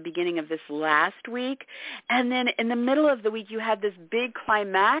forward at the beginning of this last week. And then in the middle of the week, you had this big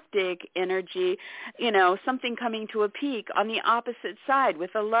climactic energy, something coming to a peak on the opposite side with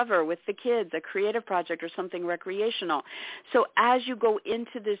a lover, with the kids, a creative project, or something recreational. So as you go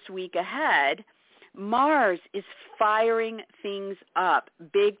into this week ahead, Mars is firing things up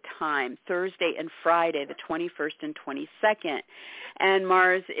big time Thursday and Friday, the 21st and 22nd. And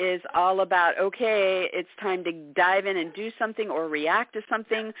Mars is all about, okay, it's time to dive in and do something or react to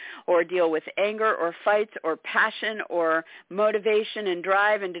something or deal with anger or fights or passion or motivation and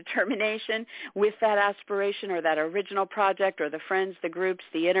drive and determination with that aspiration or that original project or the friends, the groups,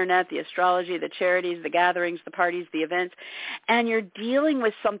 the internet, the astrology, the charities, the gatherings, the parties, the events. And you're dealing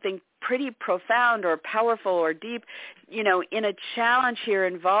with something pretty profound or powerful or deep, in a challenge here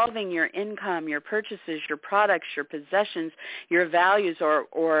involving your income, your purchases, your products, your possessions, your values,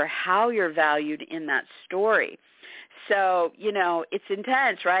 or how you're valued in that story. So, it's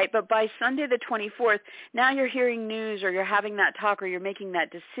intense, right? But by Sunday the 24th, now you're hearing news or you're having that talk or you're making that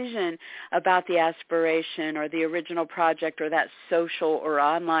decision about the aspiration or the original project or that social or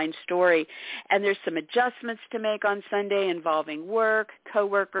online story. And there's some adjustments to make on Sunday involving work,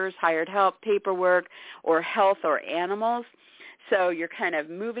 coworkers, hired help, paperwork, or health or animals. So you're kind of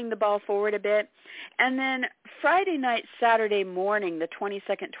moving the ball forward a bit. And then Friday night, Saturday morning, the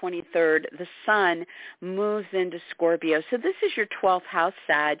 22nd, 23rd, the sun moves into Scorpio. So this is your 12th house,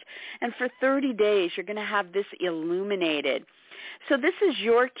 Sag. And for 30 days, you're going to have this illuminated. So this is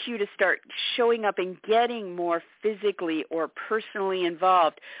your cue to start showing up and getting more physically or personally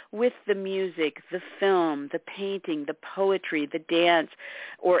involved with the music, the film, the painting, the poetry, the dance,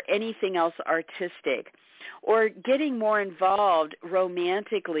 or anything else artistic. Or getting more involved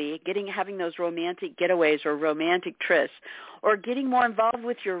romantically, having those romantic getaways or romantic trysts, or getting more involved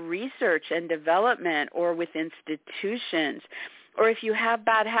with your research and development or with institutions. Or if you have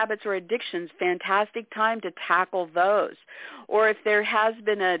bad habits or addictions, fantastic time to tackle those. Or if there has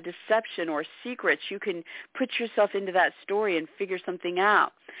been a deception or secrets, you can put yourself into that story and figure something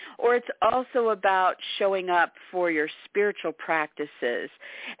out. Or it's also about showing up for your spiritual practices.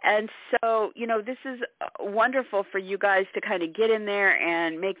 And so, this is wonderful for you guys to kind of get in there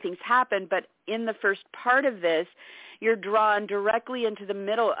and make things happen. But in the first part of this, you're drawn directly into the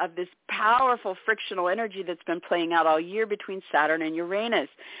middle of this powerful frictional energy that's been playing out all year between Saturn and Uranus.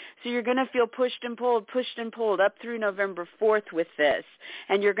 So you're going to feel pushed and pulled up through November 4th with this.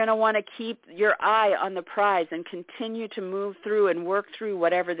 And you're going to want to keep your eye on the prize and continue to move through and work through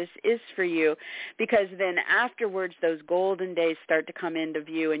whatever this is for you, because then afterwards those golden days start to come into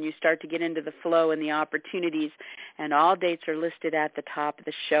view and you start to get into the flow and the opportunities. And all dates are listed at the top of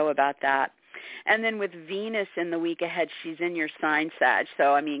the show about that. And then with Venus in the week ahead, she's in your sign, Sag.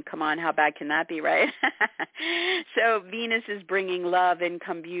 So, come on, how bad can that be, right? So Venus is bringing love,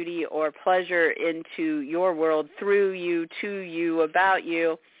 income, beauty, or pleasure into your world through you, to you, about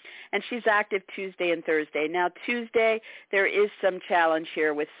you. And she's active Tuesday and Thursday. Now, Tuesday, there is some challenge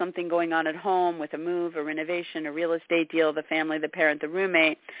here with something going on at home, with a move, a renovation, a real estate deal, the family, the parent, the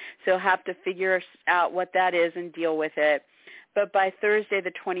roommate. So you'll have to figure out what that is and deal with it. But by Thursday,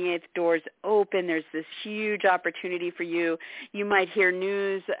 the 28th, doors open. There's this huge opportunity for you. You might hear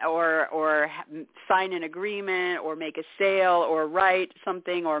news or sign an agreement or make a sale or write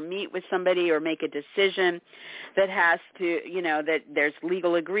something or meet with somebody or make a decision that has to, that there's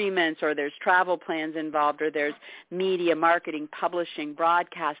legal agreements or there's travel plans involved or there's media, marketing, publishing,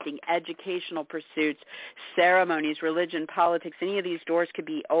 broadcasting, educational pursuits, ceremonies, religion, politics. Any of these doors could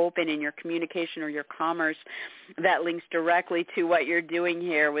be open in your communication or your commerce that links directly to what you're doing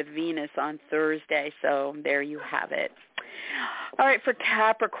here with Venus on Thursday. So there you have it. All right, for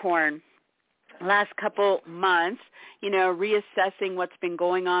Capricorn, last couple months, reassessing what's been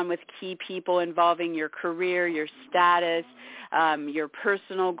going on with key people involving your career, your status, your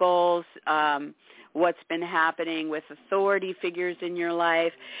personal goals, what's been happening with authority figures in your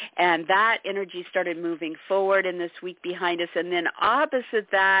life. And that energy started moving forward in this week behind us. And then opposite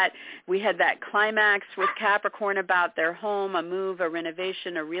that, we had that climax with Capricorn about their home, a move, a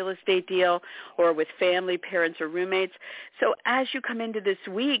renovation, a real estate deal, or with family, parents, or roommates. So as you come into this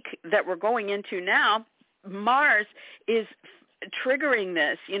week that we're going into now, Mars is triggering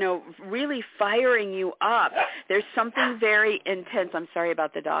this, really firing you up. There's something very intense. I'm sorry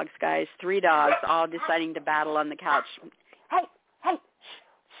about the dogs, guys. 3 dogs all deciding to battle on the couch. Hey.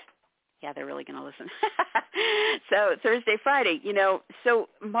 Yeah, they're really going to listen. So Thursday, Friday, so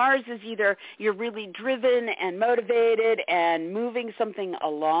Mars is either you're really driven and motivated and moving something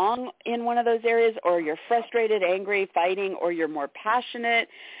along in one of those areas, or you're frustrated, angry, fighting, or you're more passionate.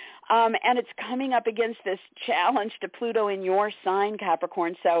 And it's coming up against this challenge to Pluto in your sign,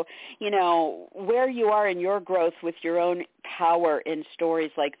 Capricorn. So, where you are in your growth with your own power in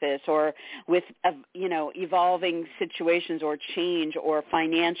stories like this, or with, evolving situations or change or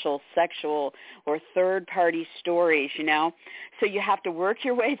financial, sexual, or third-party stories, So you have to work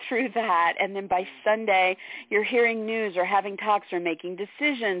your way through that, and then by Sunday, you're hearing news or having talks or making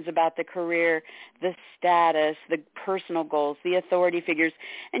decisions about the career, the status, the personal goals, the authority figures,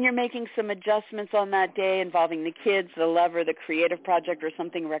 and you're making some adjustments on that day involving the kids, the lover, the creative project, or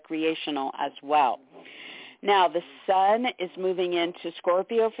something recreational as well. Now, the sun is moving into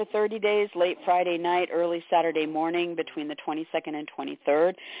Scorpio for 30 days, late Friday night, early Saturday morning between the 22nd and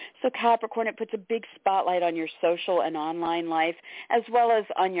 23rd. So Capricorn, it puts a big spotlight on your social and online life, as well as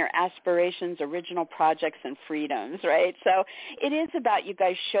on your aspirations, original projects, and freedoms, right? So it is about you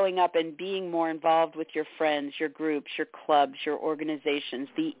guys showing up and being more involved with your friends, your groups, your clubs, your organizations,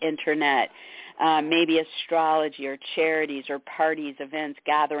 the internet, maybe astrology or charities or parties, events,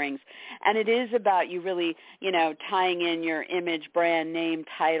 gatherings. And it is about you really, tying in your image, brand, name,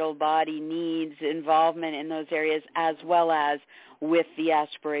 title, body, needs, involvement in those areas, as well as with the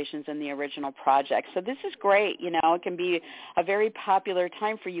aspirations and the original project. So this is great. It can be a very popular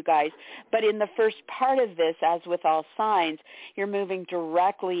time for you guys. But in the first part of this, as with all signs, you're moving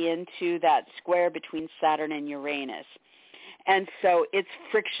directly into that square between Saturn and Uranus. And so it's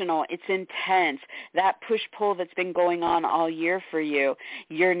frictional, it's intense. That push-pull that's been going on all year for you,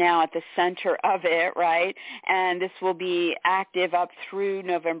 you're now at the center of it, right? And this will be active up through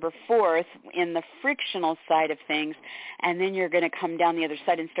November 4th in the frictional side of things. And then you're going to come down the other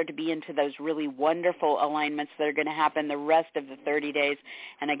side and start to be into those really wonderful alignments that are going to happen the rest of the 30 days.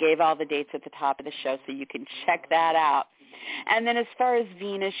 And I gave all the dates at the top of the show, so you can check that out. And then as far as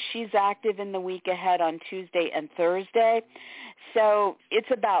Venus, she's active in the week ahead on Tuesday and Thursday. So it's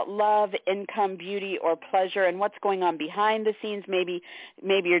about love, income, beauty, or pleasure, and what's going on behind the scenes. Maybe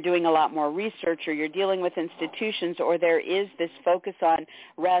you're doing a lot more research, or you're dealing with institutions, or there is this focus on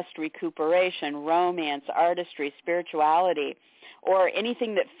rest, recuperation, romance, artistry, spirituality, or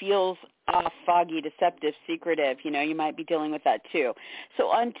anything that feels off, foggy, deceptive, secretive. You might be dealing with that too. So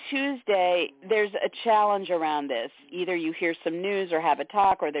on Tuesday, there's a challenge around this. Either you hear some news or have a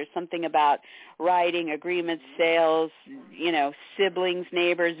talk, or there's something about writing, agreements, sales, siblings,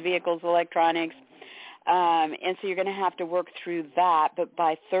 neighbors, vehicles, electronics. And so you're going to have to work through that. But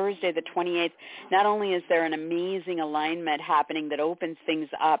by Thursday, the 28th, not only is there an amazing alignment happening that opens things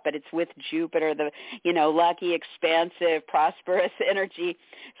up, but it's with Jupiter, the, lucky, expansive, prosperous energy.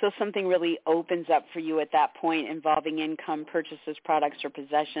 So something really opens up for you at that point involving income, purchases, products, or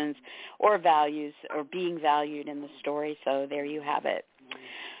possessions, or values, or being valued in the story. So there you have it.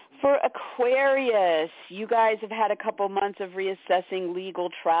 For Aquarius, you guys have had a couple months of reassessing legal,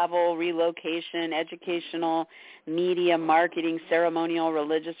 travel, relocation, educational, media, marketing, ceremonial,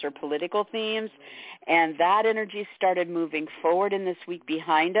 religious, or political themes, and that energy started moving forward in this week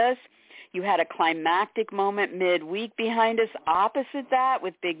behind us. You had a climactic moment midweek behind us opposite that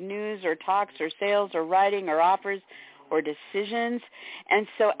with big news or talks or sales or writing or offers or decisions. And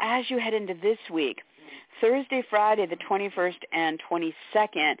so as you head into this week, Thursday, Friday, the 21st and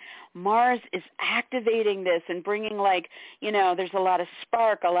 22nd, Mars is activating this and bringing there's a lot of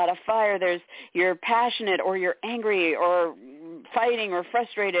spark, a lot of fire. You're passionate, or you're angry, or fighting, or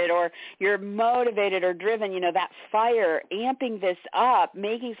frustrated, or you're motivated or driven, that fire, amping this up,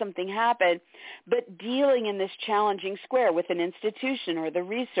 making something happen, but dealing in this challenging square with an institution or the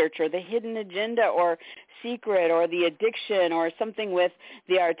research or the hidden agenda or secret or the addiction or something with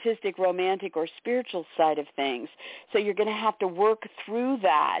the artistic, romantic, or spiritual side of things. So you're going to have to work through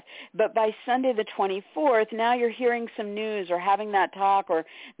that. But by Sunday the 24th, now you're hearing some news or having that talk or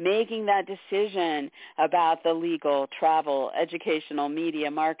making that decision about the legal, travel, educational, media,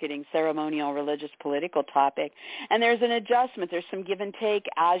 marketing, ceremonial, religious, political topic. And there's an adjustment. There's some give and take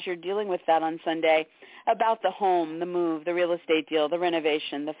as you're dealing with that on Sunday about the home, the move, the real estate deal, the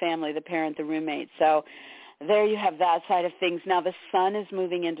renovation, the family, the parent, the roommate. So there you have that side of things. Now the sun is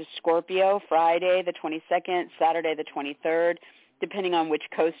moving into Scorpio Friday the 22nd, Saturday the 23rd, depending on which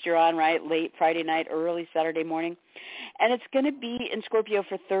coast you're on, right? Late Friday night, early Saturday morning. And it's going to be in Scorpio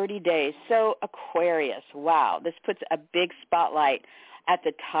for 30 days. So Aquarius, wow, this puts a big spotlight at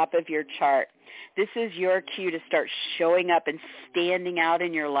the top of your chart. This is your cue to start showing up and standing out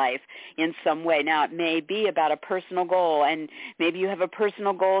in your life in some way. Now, it may be about a personal goal, and maybe you have a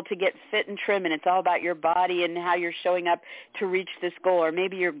personal goal to get fit and trim, and it's all about your body and how you're showing up to reach this goal. Or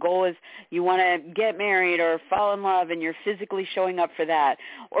maybe your goal is you want to get married or fall in love, and you're physically showing up for that.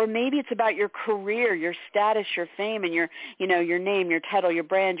 Or maybe it's about your career, your status, your fame, and your name, your title, your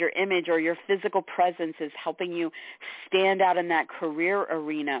brand, your image, or your physical presence is helping you stand out in that career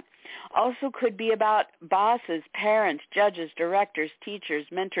arena. Also could be about bosses, parents, judges, directors, teachers,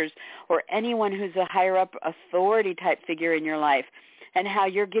 mentors, or anyone who's a higher up authority type figure in your life, and how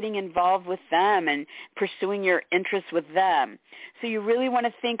you're getting involved with them and pursuing your interests with them. So you really want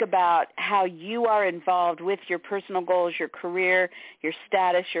to think about how you are involved with your personal goals, your career, your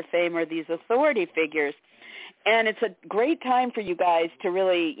status, your fame, or these authority figures. And it's a great time for you guys to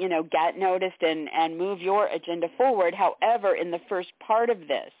really, get noticed and move your agenda forward. However, in the first part of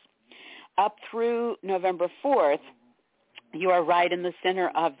this, up through November 4th, you are right in the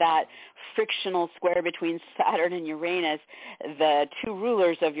center of that frictional square between Saturn and Uranus, the two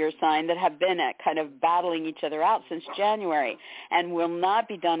rulers of your sign that have been kind of battling each other out since January and will not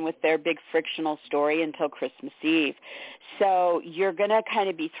be done with their big frictional story until Christmas Eve. So you're going to kind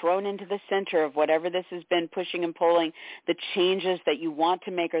of be thrown into the center of whatever this has been pushing and pulling, the changes that you want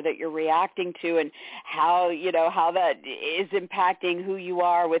to make or that you're reacting to, and how that is impacting who you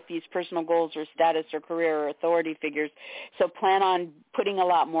are with these personal goals or status or career or authority figures. So plan on putting a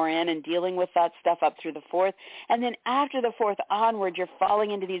lot more in and dealing with that stuff up through the 4th. And then after the 4th onward, you're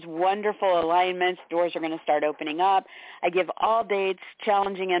falling into these wonderful alignments. Doors are going to start opening up. I give all dates,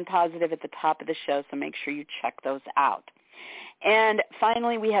 challenging and positive, at the top of the show, so make sure you check those out. And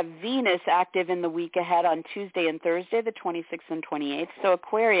finally, we have Venus active in the week ahead on Tuesday and Thursday, the 26th and 28th. So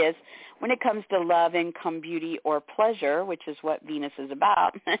Aquarius, when it comes to love, income, beauty, or pleasure, which is what Venus is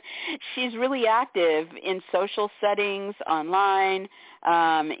about, she's really active in social settings, online,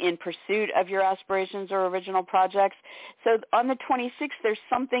 in pursuit of your aspirations or original projects. So on the 26th, there's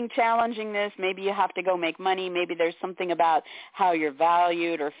something challenging this. Maybe you have to go make money. Maybe there's something about how you're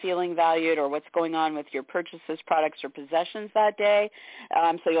valued or feeling valued or what's going on with your purchases, products, or possessions that day.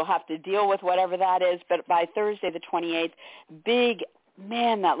 So you'll have to deal with whatever that is. But by Thursday, the 28th,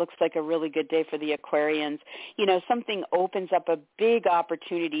 man, that looks like a really good day for the Aquarians. Something opens up a big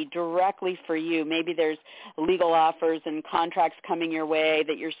opportunity directly for you. Maybe there's legal offers and contracts coming your way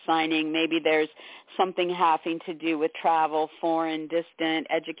that you're signing. Maybe there's something having to do with travel, foreign, distant,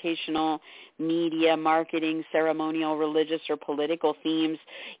 educational, media, marketing, ceremonial, religious, or political themes,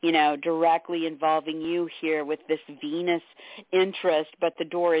 directly involving you here with this Venus interest, but the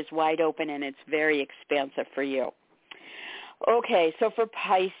door is wide open and it's very expansive for you. Okay, so for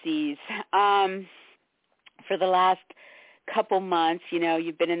Pisces, for the last couple months,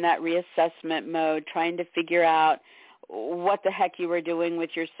 you've been in that reassessment mode, trying to figure out what the heck you were doing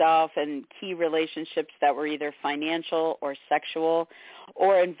with yourself and key relationships that were either financial or sexual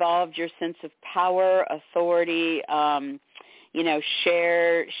or involved your sense of power, authority,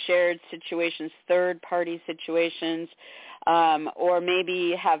 shared situations, third-party situations, or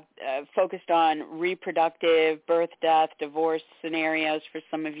maybe have focused on reproductive, birth, death, divorce scenarios for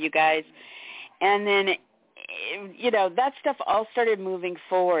some of you guys. And then, that stuff all started moving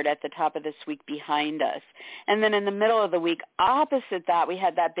forward at the top of this week behind us. And then in the middle of the week, opposite that, we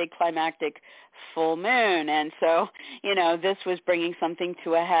had that big climactic full moon. And so, this was bringing something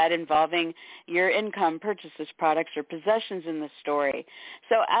to a head involving your income, purchases, products, or possessions in the story.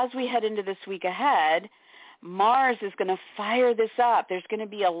 So as we head into this week ahead, Mars is going to fire this up. There's going to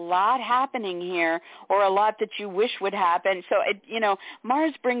be a lot happening here, or a lot that you wish would happen. So,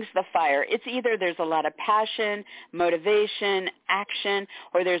 Mars brings the fire. It's either there's a lot of passion, motivation, action,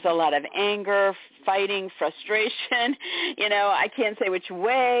 or there's a lot of anger, fighting, frustration. I can't say which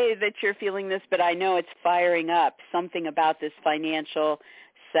way that you're feeling this, but I know it's firing up something about this financial,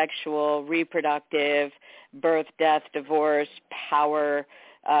 sexual, reproductive, birth, death, divorce, power,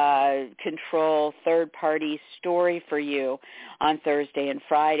 control, third-party story for you on Thursday and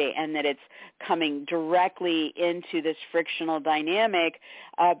Friday, and that it's coming directly into this frictional dynamic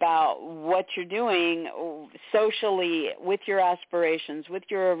about what you're doing socially with your aspirations, with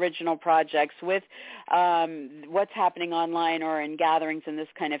your original projects, with what's happening online or in gatherings and this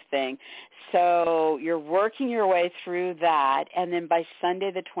kind of thing. So you're working your way through that, and then by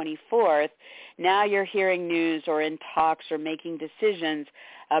Sunday the 24th, now you're hearing news or in talks or making decisions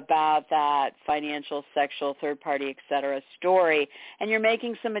about that financial, sexual, third-party, et cetera story, and you're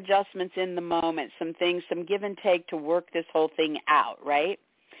making some adjustments in the moment, some things, some give and take to work this whole thing out, right?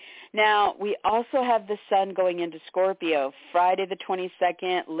 Now, we also have the sun going into Scorpio Friday the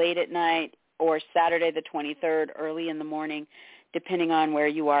 22nd, late at night, or Saturday the 23rd, early in the morning, depending on where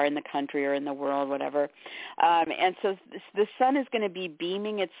you are in the country or in the world, whatever. And so the sun is going to be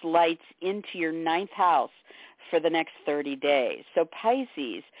beaming its lights into your 9th house for the next 30 days. So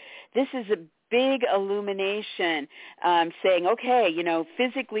Pisces, this is a big illumination saying, okay,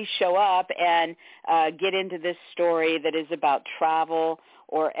 physically show up and get into this story that is about travel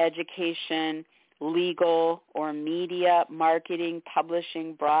or education, legal or media, marketing,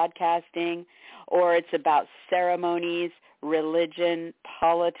 publishing, broadcasting, or it's about ceremonies, religion,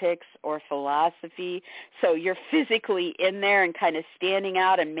 politics, or philosophy. So you're physically in there and kind of standing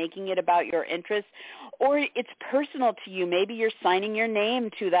out and making it about your interests. Or it's personal to you. Maybe you're signing your name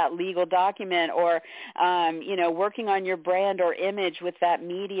to that legal document, or, working on your brand or image with that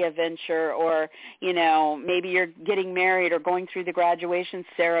media venture, or, maybe you're getting married or going through the graduation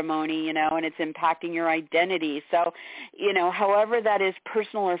ceremony, and it's impacting your identity. So, however that is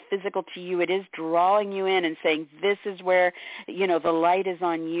personal or physical to you, it is drawing you in and saying, this is where, the light is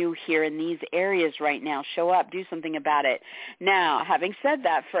on you here in these areas right now. Show up, do something about it. Now, having said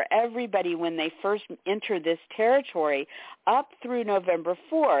that, for everybody, when they first enter this territory up through November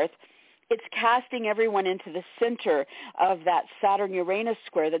 4th, it's casting everyone into the center of that Saturn-Uranus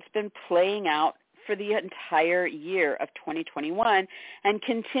square that's been playing out for the entire year of 2021 and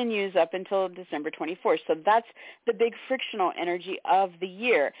continues up until December 24th. So that's the big frictional energy of the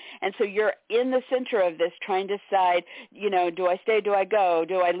year. And so you're in the center of this trying to decide, do I stay, do I go,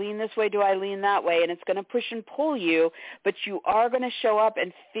 do I lean this way, do I lean that way? And it's going to push and pull you, but you are going to show up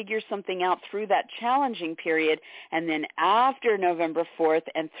and figure something out through that challenging period. And then after November 4th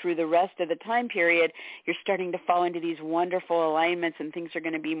and through the rest of the time period, you're starting to fall into these wonderful alignments and things are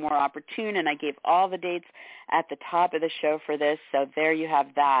going to be more opportune. And I gave all the dates at the top of the show for this, so there you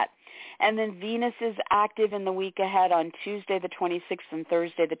have that. And then Venus is active in the week ahead on Tuesday the 26th and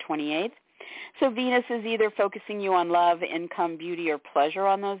Thursday the 28th. So Venus is either focusing you on love, income, beauty, or pleasure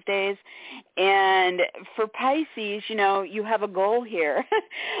on those days. And for Pisces, you have a goal here,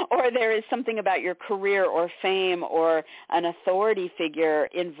 or there is something about your career or fame or an authority figure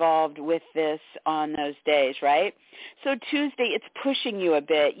involved with this on those days, right? So Tuesday, it's pushing you a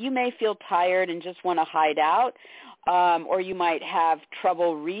bit. You may feel tired and just want to hide out. Or you might have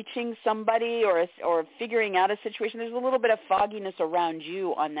trouble reaching somebody or figuring out a situation. There's a little bit of fogginess around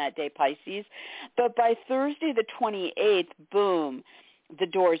you on that day, Pisces. But by Thursday the 28th, boom, the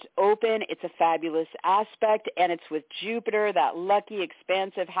door's open. It's a fabulous aspect, and it's with Jupiter, that lucky,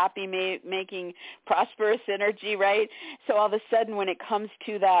 expansive, happy-making, prosperous energy, right? So all of a sudden when it comes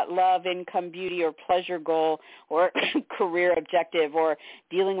to that love, income, beauty, or pleasure goal or career objective or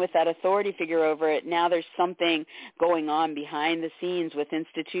dealing with that authority figure over it, now there's something going on behind the scenes with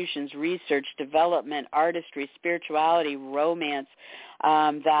institutions, research, development, artistry, spirituality, romance,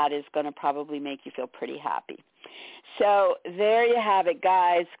 that is going to probably make you feel pretty happy. So there you have it,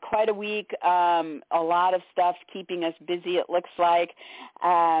 guys. Quite a week. A lot of stuff keeping us busy, it looks like.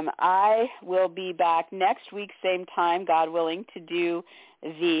 I will be back next week, same time, God willing, to do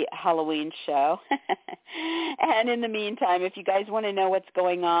the Halloween show. And in the meantime, if you guys want to know what's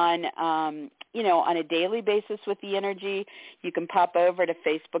going on, on a daily basis with the energy, you can pop over to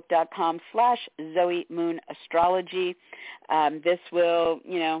facebook.com/Zoe Moon Astrology. This will,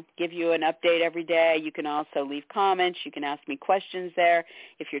 give you an update every day. You can also leave comments. You can ask me questions there.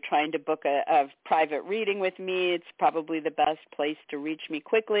 If you're trying to book a private reading with me, it's probably the best place to reach me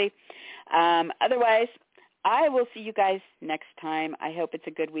quickly. Otherwise, I will see you guys next time. I hope it's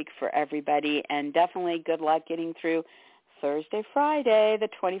a good week for everybody, and definitely good luck getting through Thursday, Friday, the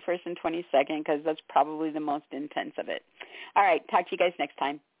 21st and 22nd, because that's probably the most intense of it. All right, talk to you guys next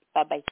time. Bye-bye.